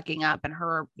Wilson fucking up and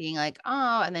her being like,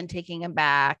 oh, and then taking him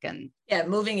back and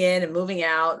moving in and moving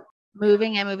out.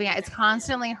 Moving out. It's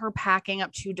constantly her packing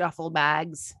up 2 duffel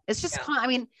bags. It's just,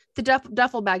 the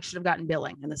duffel bag should have gotten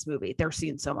billing in this movie. They're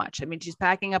seeing so much. She's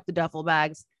packing up the duffel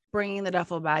bags, bringing the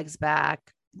duffel bags back,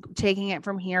 taking it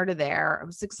from here to there. It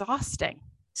was exhausting.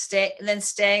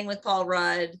 Staying with Paul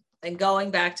Rudd and going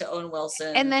back to Owen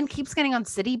Wilson. And then keeps getting on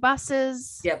city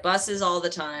buses. Yeah, buses all the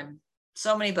time.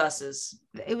 So many buses.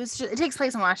 It takes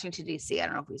place in Washington, D.C. I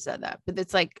don't know if we said that, but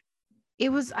it's like,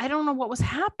 I don't know what was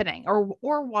happening or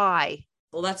why.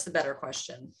 Well, that's the better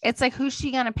question. It's like, who's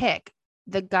she going to pick?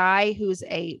 The guy who's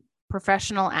a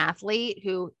professional athlete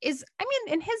who is,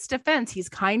 in his defense, he's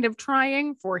kind of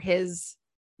trying for his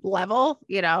level,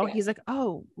 Yeah. He's like,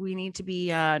 oh, we need to be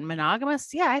monogamous.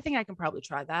 Yeah, I think I can probably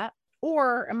try that.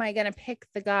 Or am I going to pick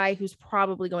the guy who's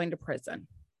probably going to prison?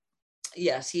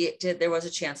 Yes, he did. There was a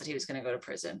chance that he was going to go to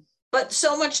prison, but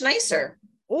so much nicer.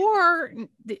 Or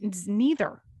it's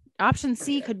neither. Option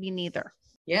C could be neither.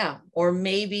 Yeah. Or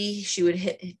maybe she would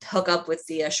hook up with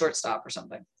the shortstop or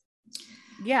something.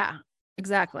 Yeah,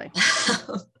 exactly.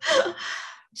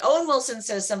 Owen Wilson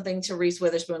says something to Reese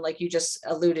Witherspoon, like you just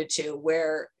alluded to,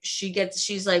 where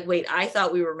she's like, wait, I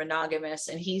thought we were monogamous.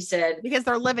 And he said, because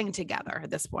they're living together at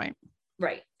this point.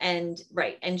 Right. And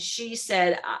she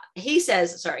said, he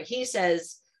says,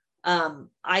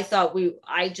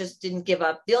 I just didn't give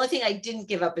up. The only thing I didn't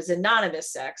give up is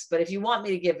anonymous sex, but if you want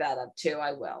me to give that up too,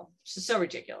 I will. She's so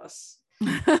ridiculous.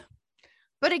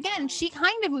 But again, she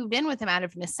kind of moved in with him out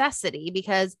of necessity,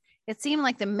 because it seemed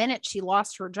like the minute she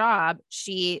lost her job,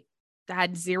 she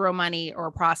had zero money or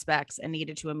prospects and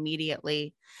needed to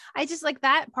immediately. I just like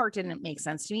that part didn't make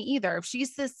sense to me either. If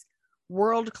she's this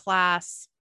world-class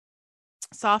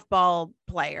softball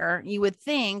player, you would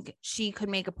think she could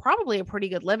make probably a pretty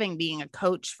good living being a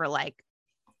coach for like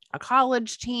a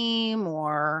college team,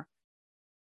 or,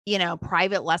 you know,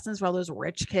 private lessons for all those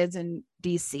rich kids in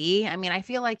DC. I mean, I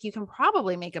feel like you can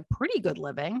probably make a pretty good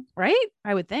living, right?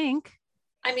 I would think.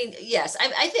 I mean, yes,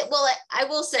 I think, well, I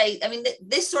will say, I mean,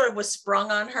 this sort of was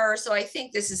sprung on her. So I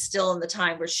think this is still in the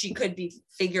time where she could be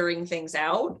figuring things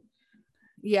out.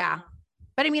 Yeah.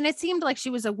 But I mean, it seemed like she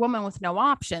was a woman with no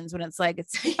options, when it's like, it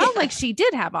felt like she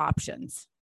did have options.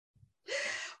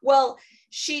 Well,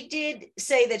 she did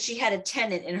say that she had a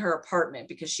tenant in her apartment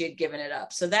because she had given it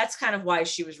up. So that's kind of why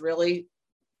she was really,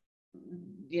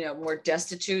 you know, more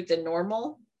destitute than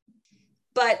normal.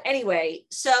 But anyway,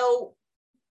 so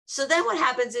then what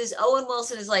happens is Owen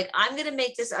Wilson is like, I'm going to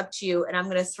make this up to you, and I'm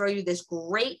going to throw you this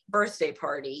great birthday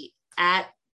party at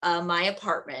my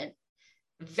apartment.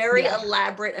 Very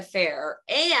elaborate affair.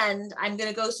 And I'm going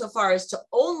to go so far as to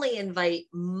only invite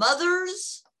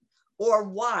mothers or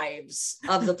wives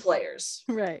of the players.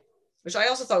 Right. Which I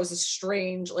also thought was a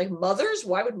strange, like, mothers?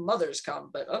 Why would mothers come?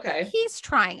 But okay. He's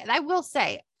trying. And I will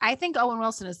say, I think Owen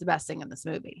Wilson is the best thing in this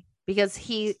movie, because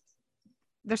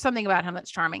there's something about him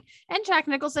that's charming. And Jack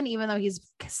Nicholson, even though he's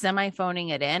semi-phoning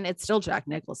it in, it's still Jack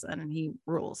Nicholson, and he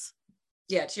rules.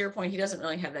 Yeah, to your point, he doesn't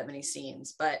really have that many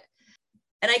scenes,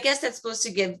 and I guess that's supposed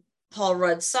to give Paul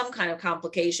Rudd some kind of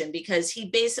complication, because he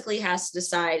basically has to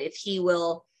decide if he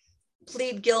will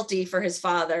plead guilty for his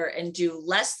father and do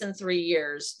less than 3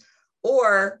 years,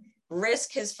 or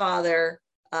risk his father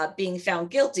being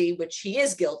found guilty, which he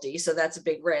is guilty. So that's a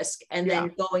big risk. And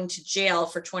then going to jail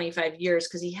for 25 years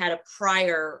because he had a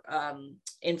prior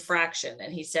infraction.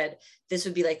 And he said this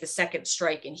would be like the second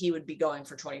strike and he would be going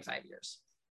for 25 years.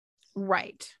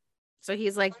 Right. So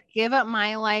he's like, give up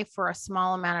my life for a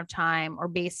small amount of time, or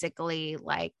basically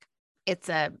like it's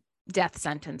a death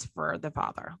sentence for the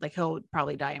father. Like he'll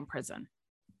probably die in prison.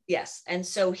 Yes. And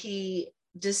so he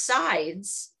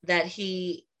decides that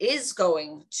he is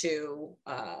going to,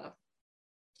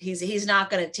 he's not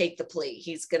going to take the plea.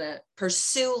 He's going to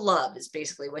pursue love is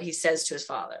basically what he says to his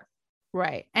father.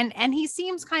 Right. And he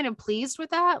seems kind of pleased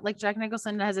with that. Like Jack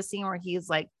Nicholson has a scene where he's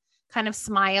like kind of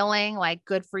smiling, like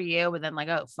good for you. But then like,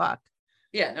 oh, fuck.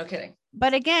 Yeah, no kidding.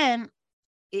 But again,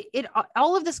 it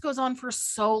all of this goes on for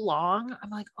so long. I'm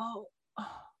like, oh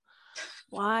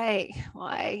why?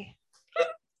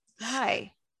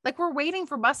 Like we're waiting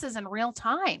for buses in real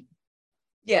time.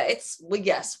 Yeah,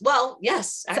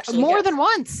 yes, actually more than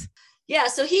once. Yeah,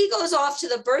 so he goes off to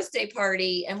the birthday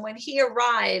party, and when he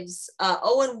arrives,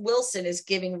 Owen Wilson is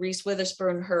giving Reese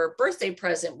Witherspoon her birthday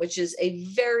present, which is a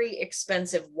very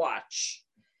expensive watch.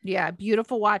 Yeah,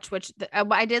 beautiful watch, which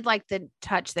I did like the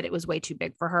touch that it was way too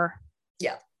big for her.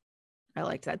 Yeah. I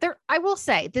liked that. I will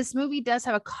say this movie does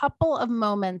have a couple of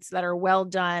moments that are well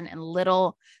done and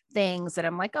little things that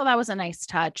I'm like, oh, that was a nice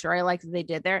touch, or I like that they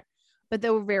did there, but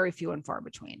they were very few and far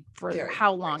between for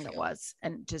how long it was.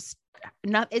 And just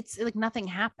it's like nothing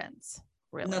happens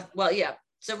really. Well, yeah.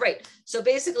 So, right. So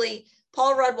basically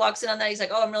Paul Rudd walks in on that. He's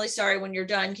like, oh, I'm really sorry. When you're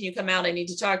done, can you come out? I need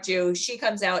to talk to you. She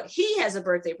comes out. He has a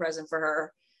birthday present for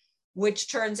her,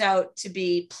 which turns out to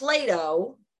be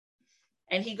Play-Doh.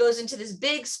 And he goes into this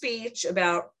big speech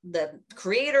about the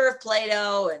creator of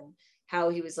Play-Doh and how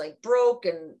he was like broke,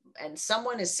 and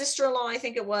someone, his sister-in-law, I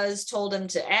think it was, told him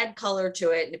to add color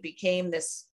to it. And it became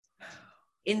this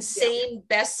insane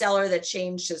bestseller that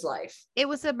changed his life. It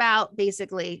was about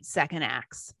basically second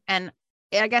acts. And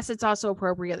I guess it's also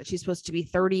appropriate that she's supposed to be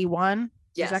 31.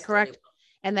 Yes, is that correct? 31.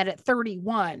 And that at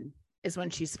 31 is when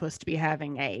she's supposed to be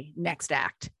having a next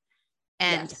act.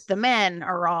 And the men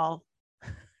are all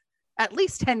at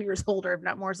least 10 years older, if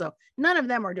not more so. None of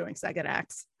them are doing second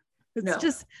acts. It's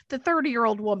just the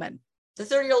 30-year-old woman. The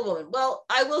 30-year-old woman. Well,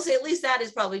 I will say at least that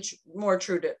is probably more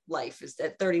true to life, is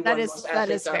that 31. That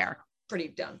is fair. Pretty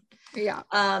done. Yeah.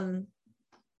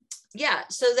 yeah.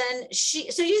 So then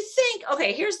so you think,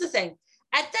 okay, here's the thing.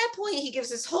 At that point, he gives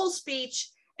this whole speech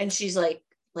and she's like,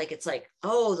 it's like,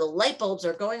 oh, the light bulbs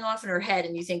are going off in her head.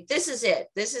 And you think, this is it.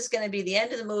 This is going to be the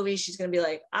end of the movie. She's going to be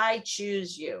like, I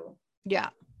choose you. Yeah.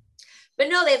 But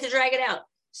no, they have to drag it out.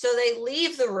 So they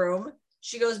leave the room.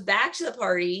 She goes back to the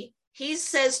party. He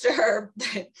says to her,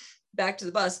 back to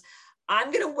the bus,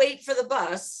 I'm going to wait for the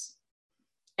bus.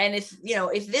 And if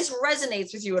this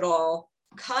resonates with you at all,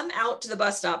 come out to the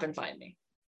bus stop and find me.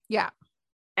 Yeah.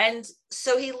 And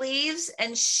so he leaves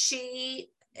and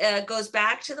she goes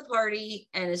back to the party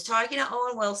and is talking to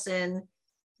Owen Wilson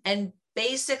and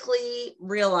basically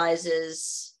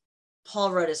realizes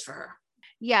Paul Rudd is for her.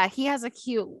 Yeah. He has a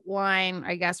cute line,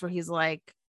 I guess, where he's like,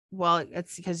 well,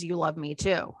 it's because you love me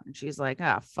too. And she's like,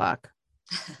 oh, fuck.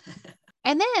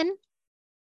 And then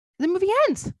the movie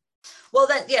ends. Well,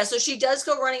 then, yeah. So she does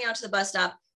go running out to the bus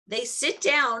stop. They sit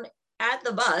down at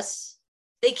the bus.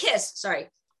 They kiss, sorry.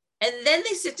 And then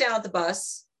they sit down at the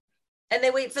bus and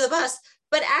they wait for the bus.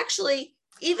 But actually,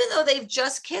 even though they've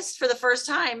just kissed for the first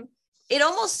time, it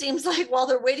almost seems like while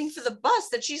they're waiting for the bus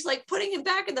that she's like putting him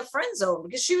back in the friend zone,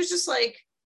 because she was just like,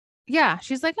 yeah,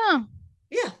 she's like, oh,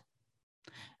 yeah.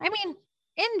 I mean,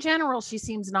 in general, she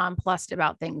seems nonplussed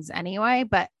about things anyway,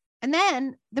 and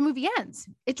then the movie ends.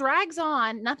 It drags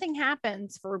on. Nothing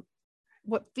happens for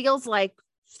what feels like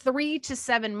 3 to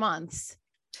 7 months.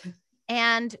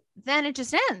 And then it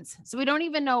just ends. So we don't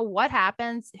even know what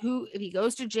happens, if he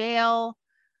goes to jail,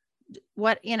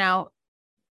 nothing.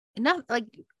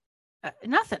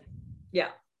 Yeah.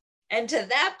 And to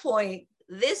that point,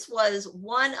 this was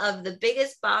one of the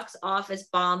biggest box office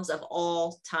bombs of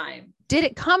all time. Did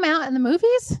it come out in the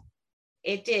movies?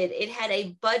 It did. It had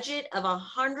a budget of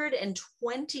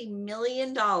 $120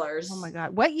 million. Oh my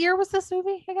God. What year was this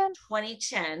movie again?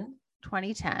 2010.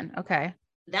 2010. Okay.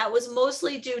 That was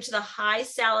mostly due to the high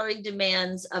salary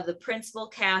demands of the principal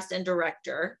cast and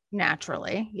director.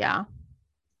 Naturally. Yeah.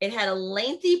 It had a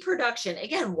lengthy production.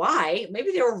 Again, why?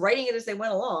 Maybe they were writing it as they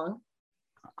went along.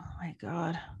 Oh my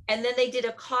God. And then they did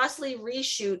a costly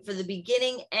reshoot for the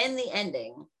beginning and the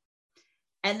ending.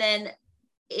 And then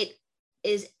it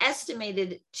is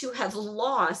estimated to have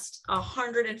lost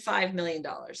 $105 million.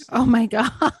 Oh my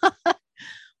God.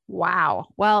 Wow.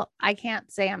 Well, I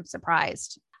can't say I'm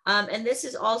surprised. And this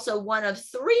is also one of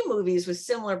 3 movies with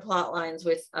similar plot lines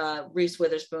with Reese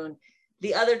Witherspoon.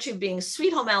 The other 2 being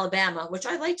Sweet Home Alabama, which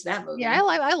I liked that movie. Yeah,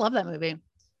 I love that movie.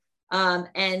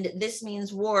 And This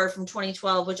Means War from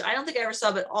 2012, which I don't think I ever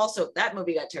saw, but also that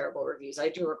movie got terrible reviews. I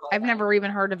do recall. I've never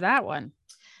even heard of that one.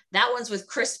 That one's with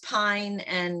Chris Pine,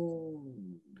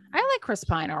 and I like Chris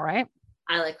Pine. All right.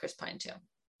 I like Chris Pine too.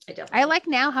 I like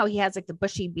now how he has like the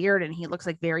bushy beard and he looks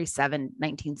like very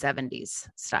 1970s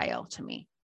style to me.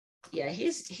 Yeah,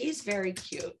 he's very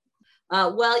cute.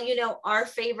 Well, our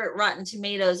favorite Rotten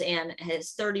Tomatoes, Anne,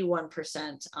 has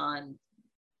 31% on.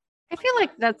 I feel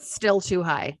like that's still too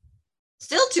high.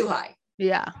 Still too high.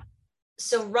 Yeah.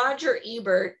 So Roger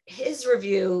Ebert, his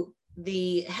review,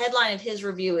 the headline of his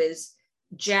review is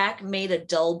Jack made a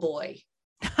dull boy.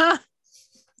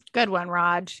 Good one,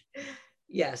 Raj.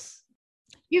 Yes.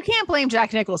 You can't blame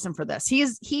Jack Nicholson for this.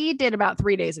 He did about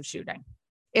 3 days of shooting,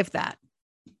 if that.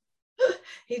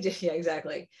 He did. Yeah,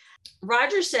 exactly.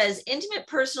 Roger says intimate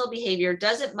personal behavior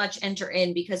doesn't much enter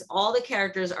in because all the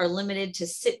characters are limited to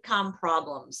sitcom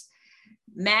problems.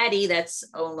 Maddie, that's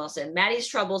Owen Wilson. Maddie's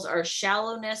troubles are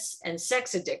shallowness and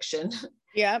sex addiction.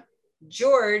 Yep.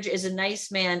 George is a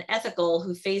nice man, ethical,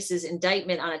 who faces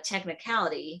indictment on a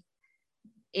technicality.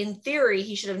 In theory,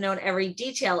 he should have known every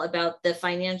detail about the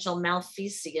financial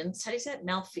malfeasance. How do you say it?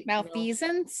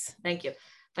 Malfeasance. Thank you.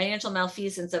 Financial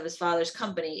malfeasance of his father's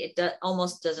company. It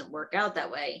almost doesn't work out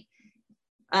that way.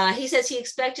 He says he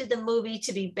expected the movie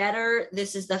to be better.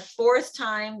 This is the 4th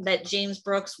time that James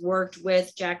Brooks worked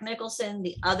with Jack Nicholson.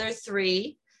 The other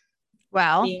 3.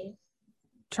 Well,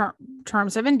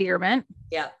 terms of endearment.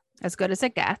 Yeah. As good as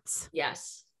it gets.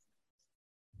 Yes.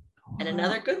 And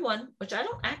another good one, which I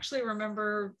don't actually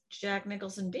remember Jack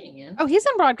Nicholson being in. Oh, he's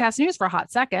in Broadcast News for a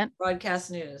hot second.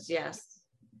 Broadcast News, yes.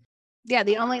 Yeah,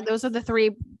 those are the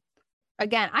 3.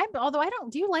 Again,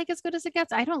 do you like As Good as It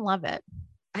Gets? I don't love it.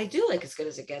 I do like As Good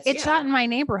as It Gets. It's shot in my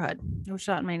neighborhood. It was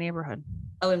shot in my neighborhood.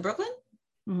 Oh, in Brooklyn?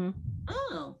 Mm-hmm.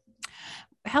 Oh.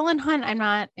 Helen Hunt,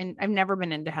 I've never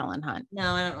been into Helen Hunt.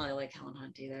 No, I don't really like Helen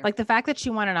Hunt either. Like the fact that she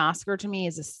won an Oscar to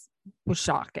me was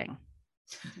shocking.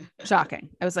 Shocking.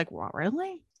 I was like, wow,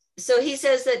 really? So he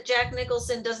says that Jack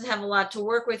Nicholson doesn't have a lot to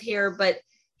work with here, but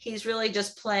he's really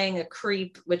just playing a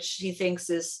creep, which he thinks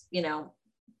is,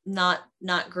 not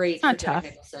great for Not Jack tough.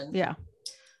 Nicholson. Yeah.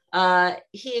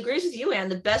 He agrees with you, Anne.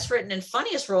 The best written and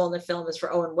funniest role in the film is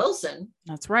for Owen Wilson.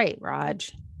 That's right,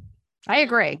 Raj. I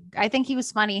agree. I think he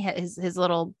was funny. His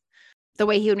little, the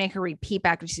way he would make her repeat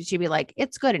back, she'd be like,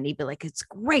 "It's good," and he'd be like, "It's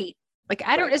great." Like,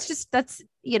 I don't. Right. It's just that's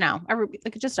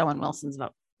like just Owen Wilson's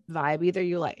vibe. Either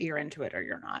you're into it or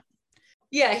you're not.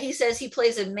 Yeah, he says he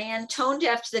plays a man tone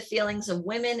deaf to the feelings of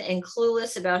women and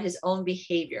clueless about his own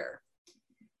behavior.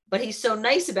 But he's so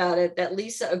nice about it that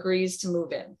Lisa agrees to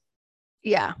move in.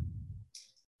 Yeah.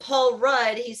 Paul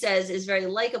Rudd, he says, is very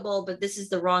likable, but this is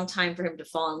the wrong time for him to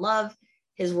fall in love.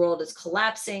 His world is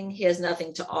collapsing. He has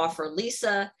nothing to offer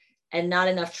Lisa and not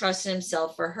enough trust in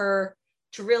himself for her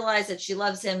to realize that she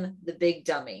loves him, the big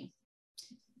dummy.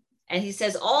 And he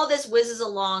says all this whizzes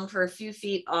along for a few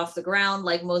feet off the ground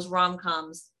like most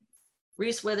rom-coms.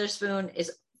 Reese Witherspoon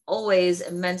is always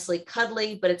immensely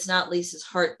cuddly, but it's not Lisa's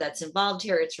heart that's involved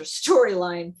here. It's her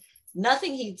storyline.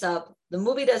 Nothing heats up. The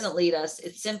movie doesn't lead us.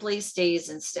 It simply stays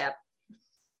in step.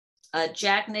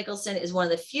 Jack Nicholson is one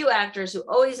of the few actors who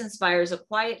always inspires a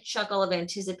quiet chuckle of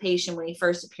anticipation when he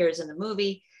first appears in a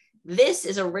movie. This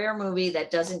is a rare movie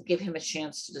that doesn't give him a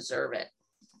chance to deserve it.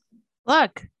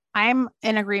 Look, I'm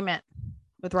in agreement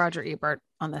with Roger Ebert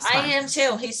on this one. I am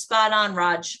too. He's spot on,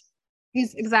 Raj.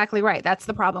 He's exactly right. That's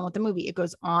the problem with the movie. It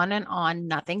goes on and on.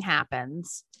 Nothing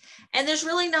happens. And there's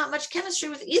really not much chemistry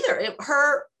with either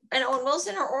her and Owen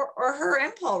Wilson or her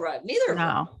and Paul Rudd. Neither of them.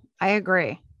 No, I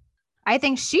agree. I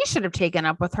think she should have taken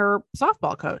up with her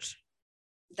softball coach.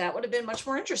 That would have been much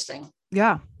more interesting.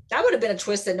 Yeah. That would have been a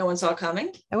twist that no one saw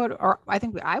coming. I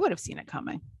think I would have seen it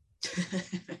coming.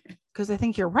 Because I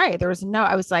think you're right.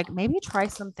 I was like, maybe try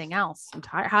something else. I'm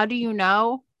tired. How do you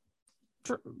know,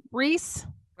 Reese?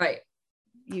 Right.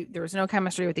 There was no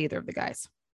chemistry with either of the guys.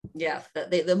 Yeah.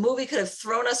 The movie could have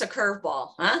thrown us a curveball,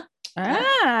 huh?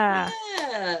 Ah.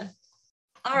 Yeah.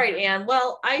 All right, Anne.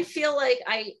 Well, I feel like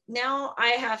I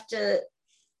have to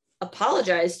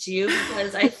apologize to you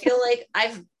because I feel like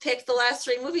I've picked the last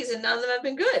 3 movies and none of them have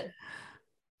been good.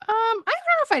 I don't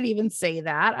know if I'd even say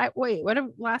that. What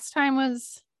last time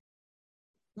was?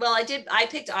 Well, I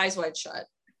picked Eyes Wide Shut.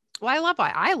 Well,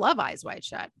 I love Eyes Wide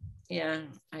Shut. Yeah,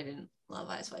 I didn't love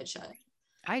Eyes Wide Shut.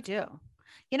 I do.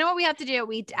 You know what we have to do?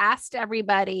 We asked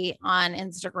everybody on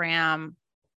Instagram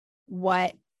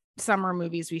what summer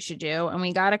movies we should do, and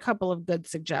we got a couple of good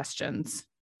suggestions.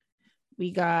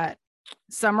 We got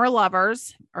Summer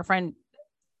Lovers, our friend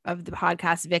of the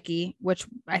podcast, Vicky, which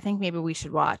I think maybe we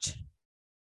should watch.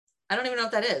 I don't even know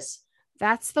what that is.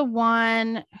 That's the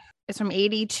one. It's from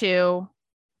 82.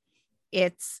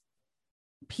 It's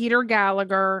Peter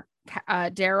Gallagher,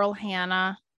 Daryl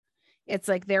Hannah. It's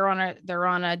like they're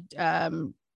on a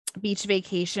beach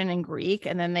vacation in Greek,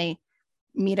 and then they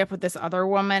meet up with this other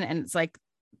woman, and it's like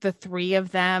the 3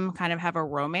 of them kind of have a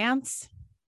romance.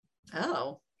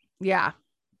 Oh, yeah.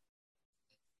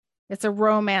 It's a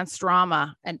romance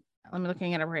drama, and I'm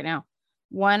looking at it right now.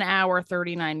 1 hour,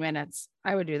 39 minutes.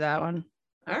 I would do that one.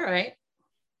 All right.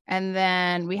 And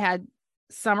then we had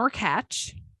Summer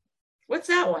Catch. What's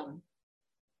that one?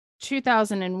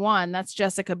 2001. That's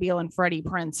Jessica Biel and Freddie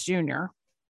Prinze Jr.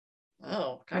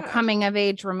 Oh, A God. coming of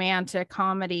age romantic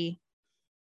comedy.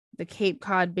 The Cape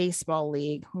Cod Baseball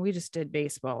League. We just did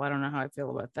baseball. I don't know how I feel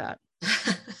about that.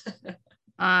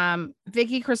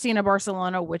 Vicky Cristina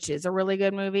Barcelona, which is a really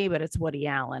good movie, but it's Woody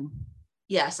Allen.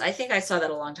 Yes, I think I saw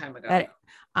that a long time ago.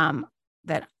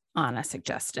 That Anna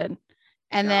suggested.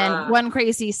 And then One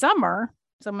Crazy Summer,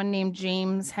 someone named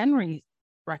James Henry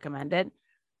recommended.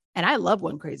 And I love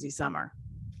One Crazy Summer.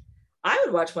 I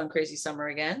would watch One Crazy Summer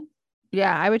again.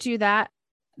 Yeah, I would do that.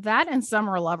 That and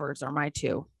Summer Lovers are my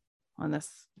 2 on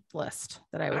this list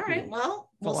that I would. All right. Well,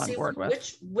 we'll see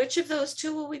which of those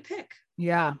 2 will we pick.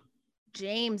 Yeah.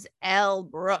 James L.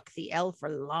 Brooke, the L for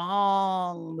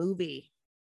Long movie.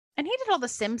 And he did all the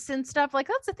Simpson stuff. Like,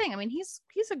 that's the thing. I mean, he's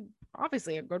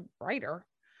obviously a good writer.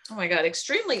 Oh my God.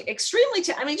 Extremely.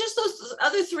 I mean, just those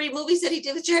other 3 movies that he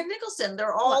did with Jack Nicholson,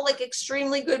 they're all like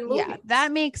extremely good movies. Yeah,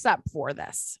 that makes up for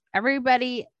this.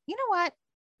 Everybody, you know what?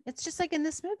 It's just like in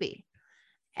this movie.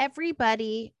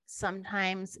 Everybody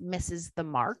sometimes misses the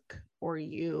mark, or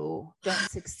you don't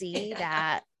succeed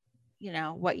at,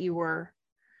 what you were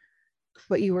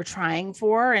trying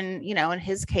for. And, in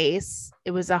his case,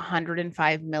 it was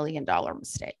 $105 million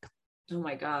mistake. Oh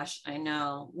my gosh. I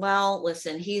know. Well,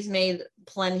 listen, he's made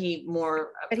plenty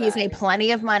more. But he's made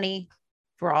plenty of money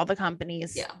for all the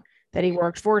companies that he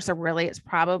worked for. So really, it's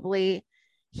probably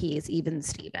he's even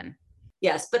Steven.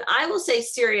 Yes. But I will say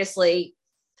seriously,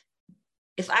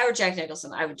 if I were Jack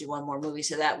Nicholson, I would do one more movie.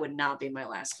 So that would not be my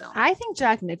last film. I think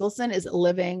Jack Nicholson is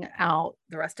living out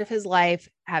the rest of his life,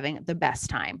 having the best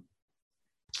time.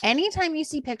 Anytime you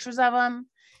see pictures of him,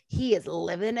 he is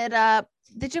living it up.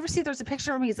 Did you ever see there's a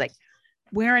picture of him? He's like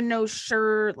wearing no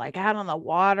shirt, like out on the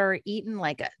water, eating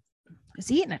like is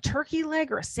he eating a turkey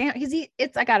leg or a sandwich?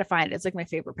 I gotta find it. It's like my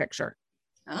favorite picture.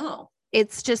 Oh.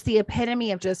 It's just the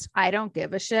epitome of just, I don't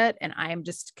give a shit. And I'm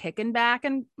just kicking back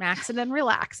and maxing and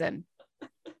relaxing.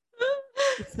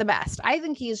 It's the best. I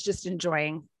think he's just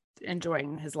enjoying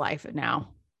his life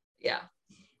now. Yeah.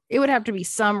 It would have to be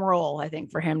some role, I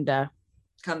think, for him to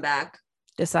come back,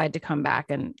 decide to come back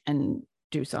and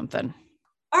do something.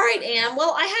 All right, Anne.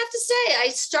 Well, I have to say, I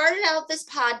started out this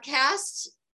podcast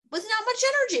with not much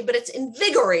energy, but it's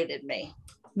invigorated me.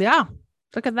 Yeah.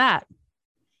 Look at that.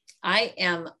 I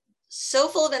am so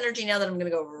full of energy now that I'm going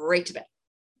to go right to bed.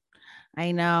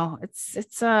 I know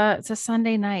it's a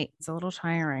Sunday night. It's a little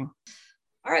tiring.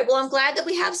 All right. Well, I'm glad that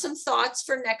we have some thoughts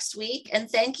for next week. And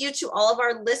thank you to all of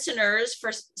our listeners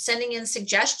for sending in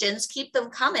suggestions. Keep them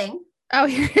coming. Oh,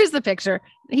 here's the picture.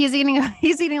 He's eating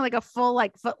like a full,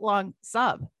 like foot-long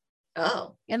sub.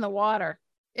 Oh, in the water.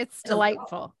 It's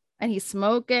delightful. And he's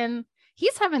smoking.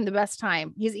 He's having the best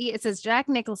time. It says Jack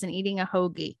Nicholson eating a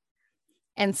hoagie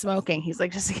and smoking. He's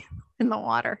like just in the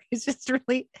water. He's just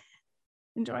really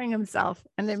enjoying himself.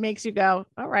 And it makes you go,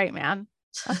 all right, man,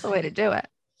 that's the way to do it.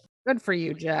 Good for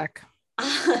you, Jack.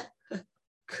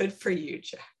 Good for you,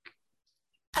 Jack.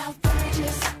 I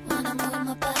just wanna move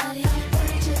my body.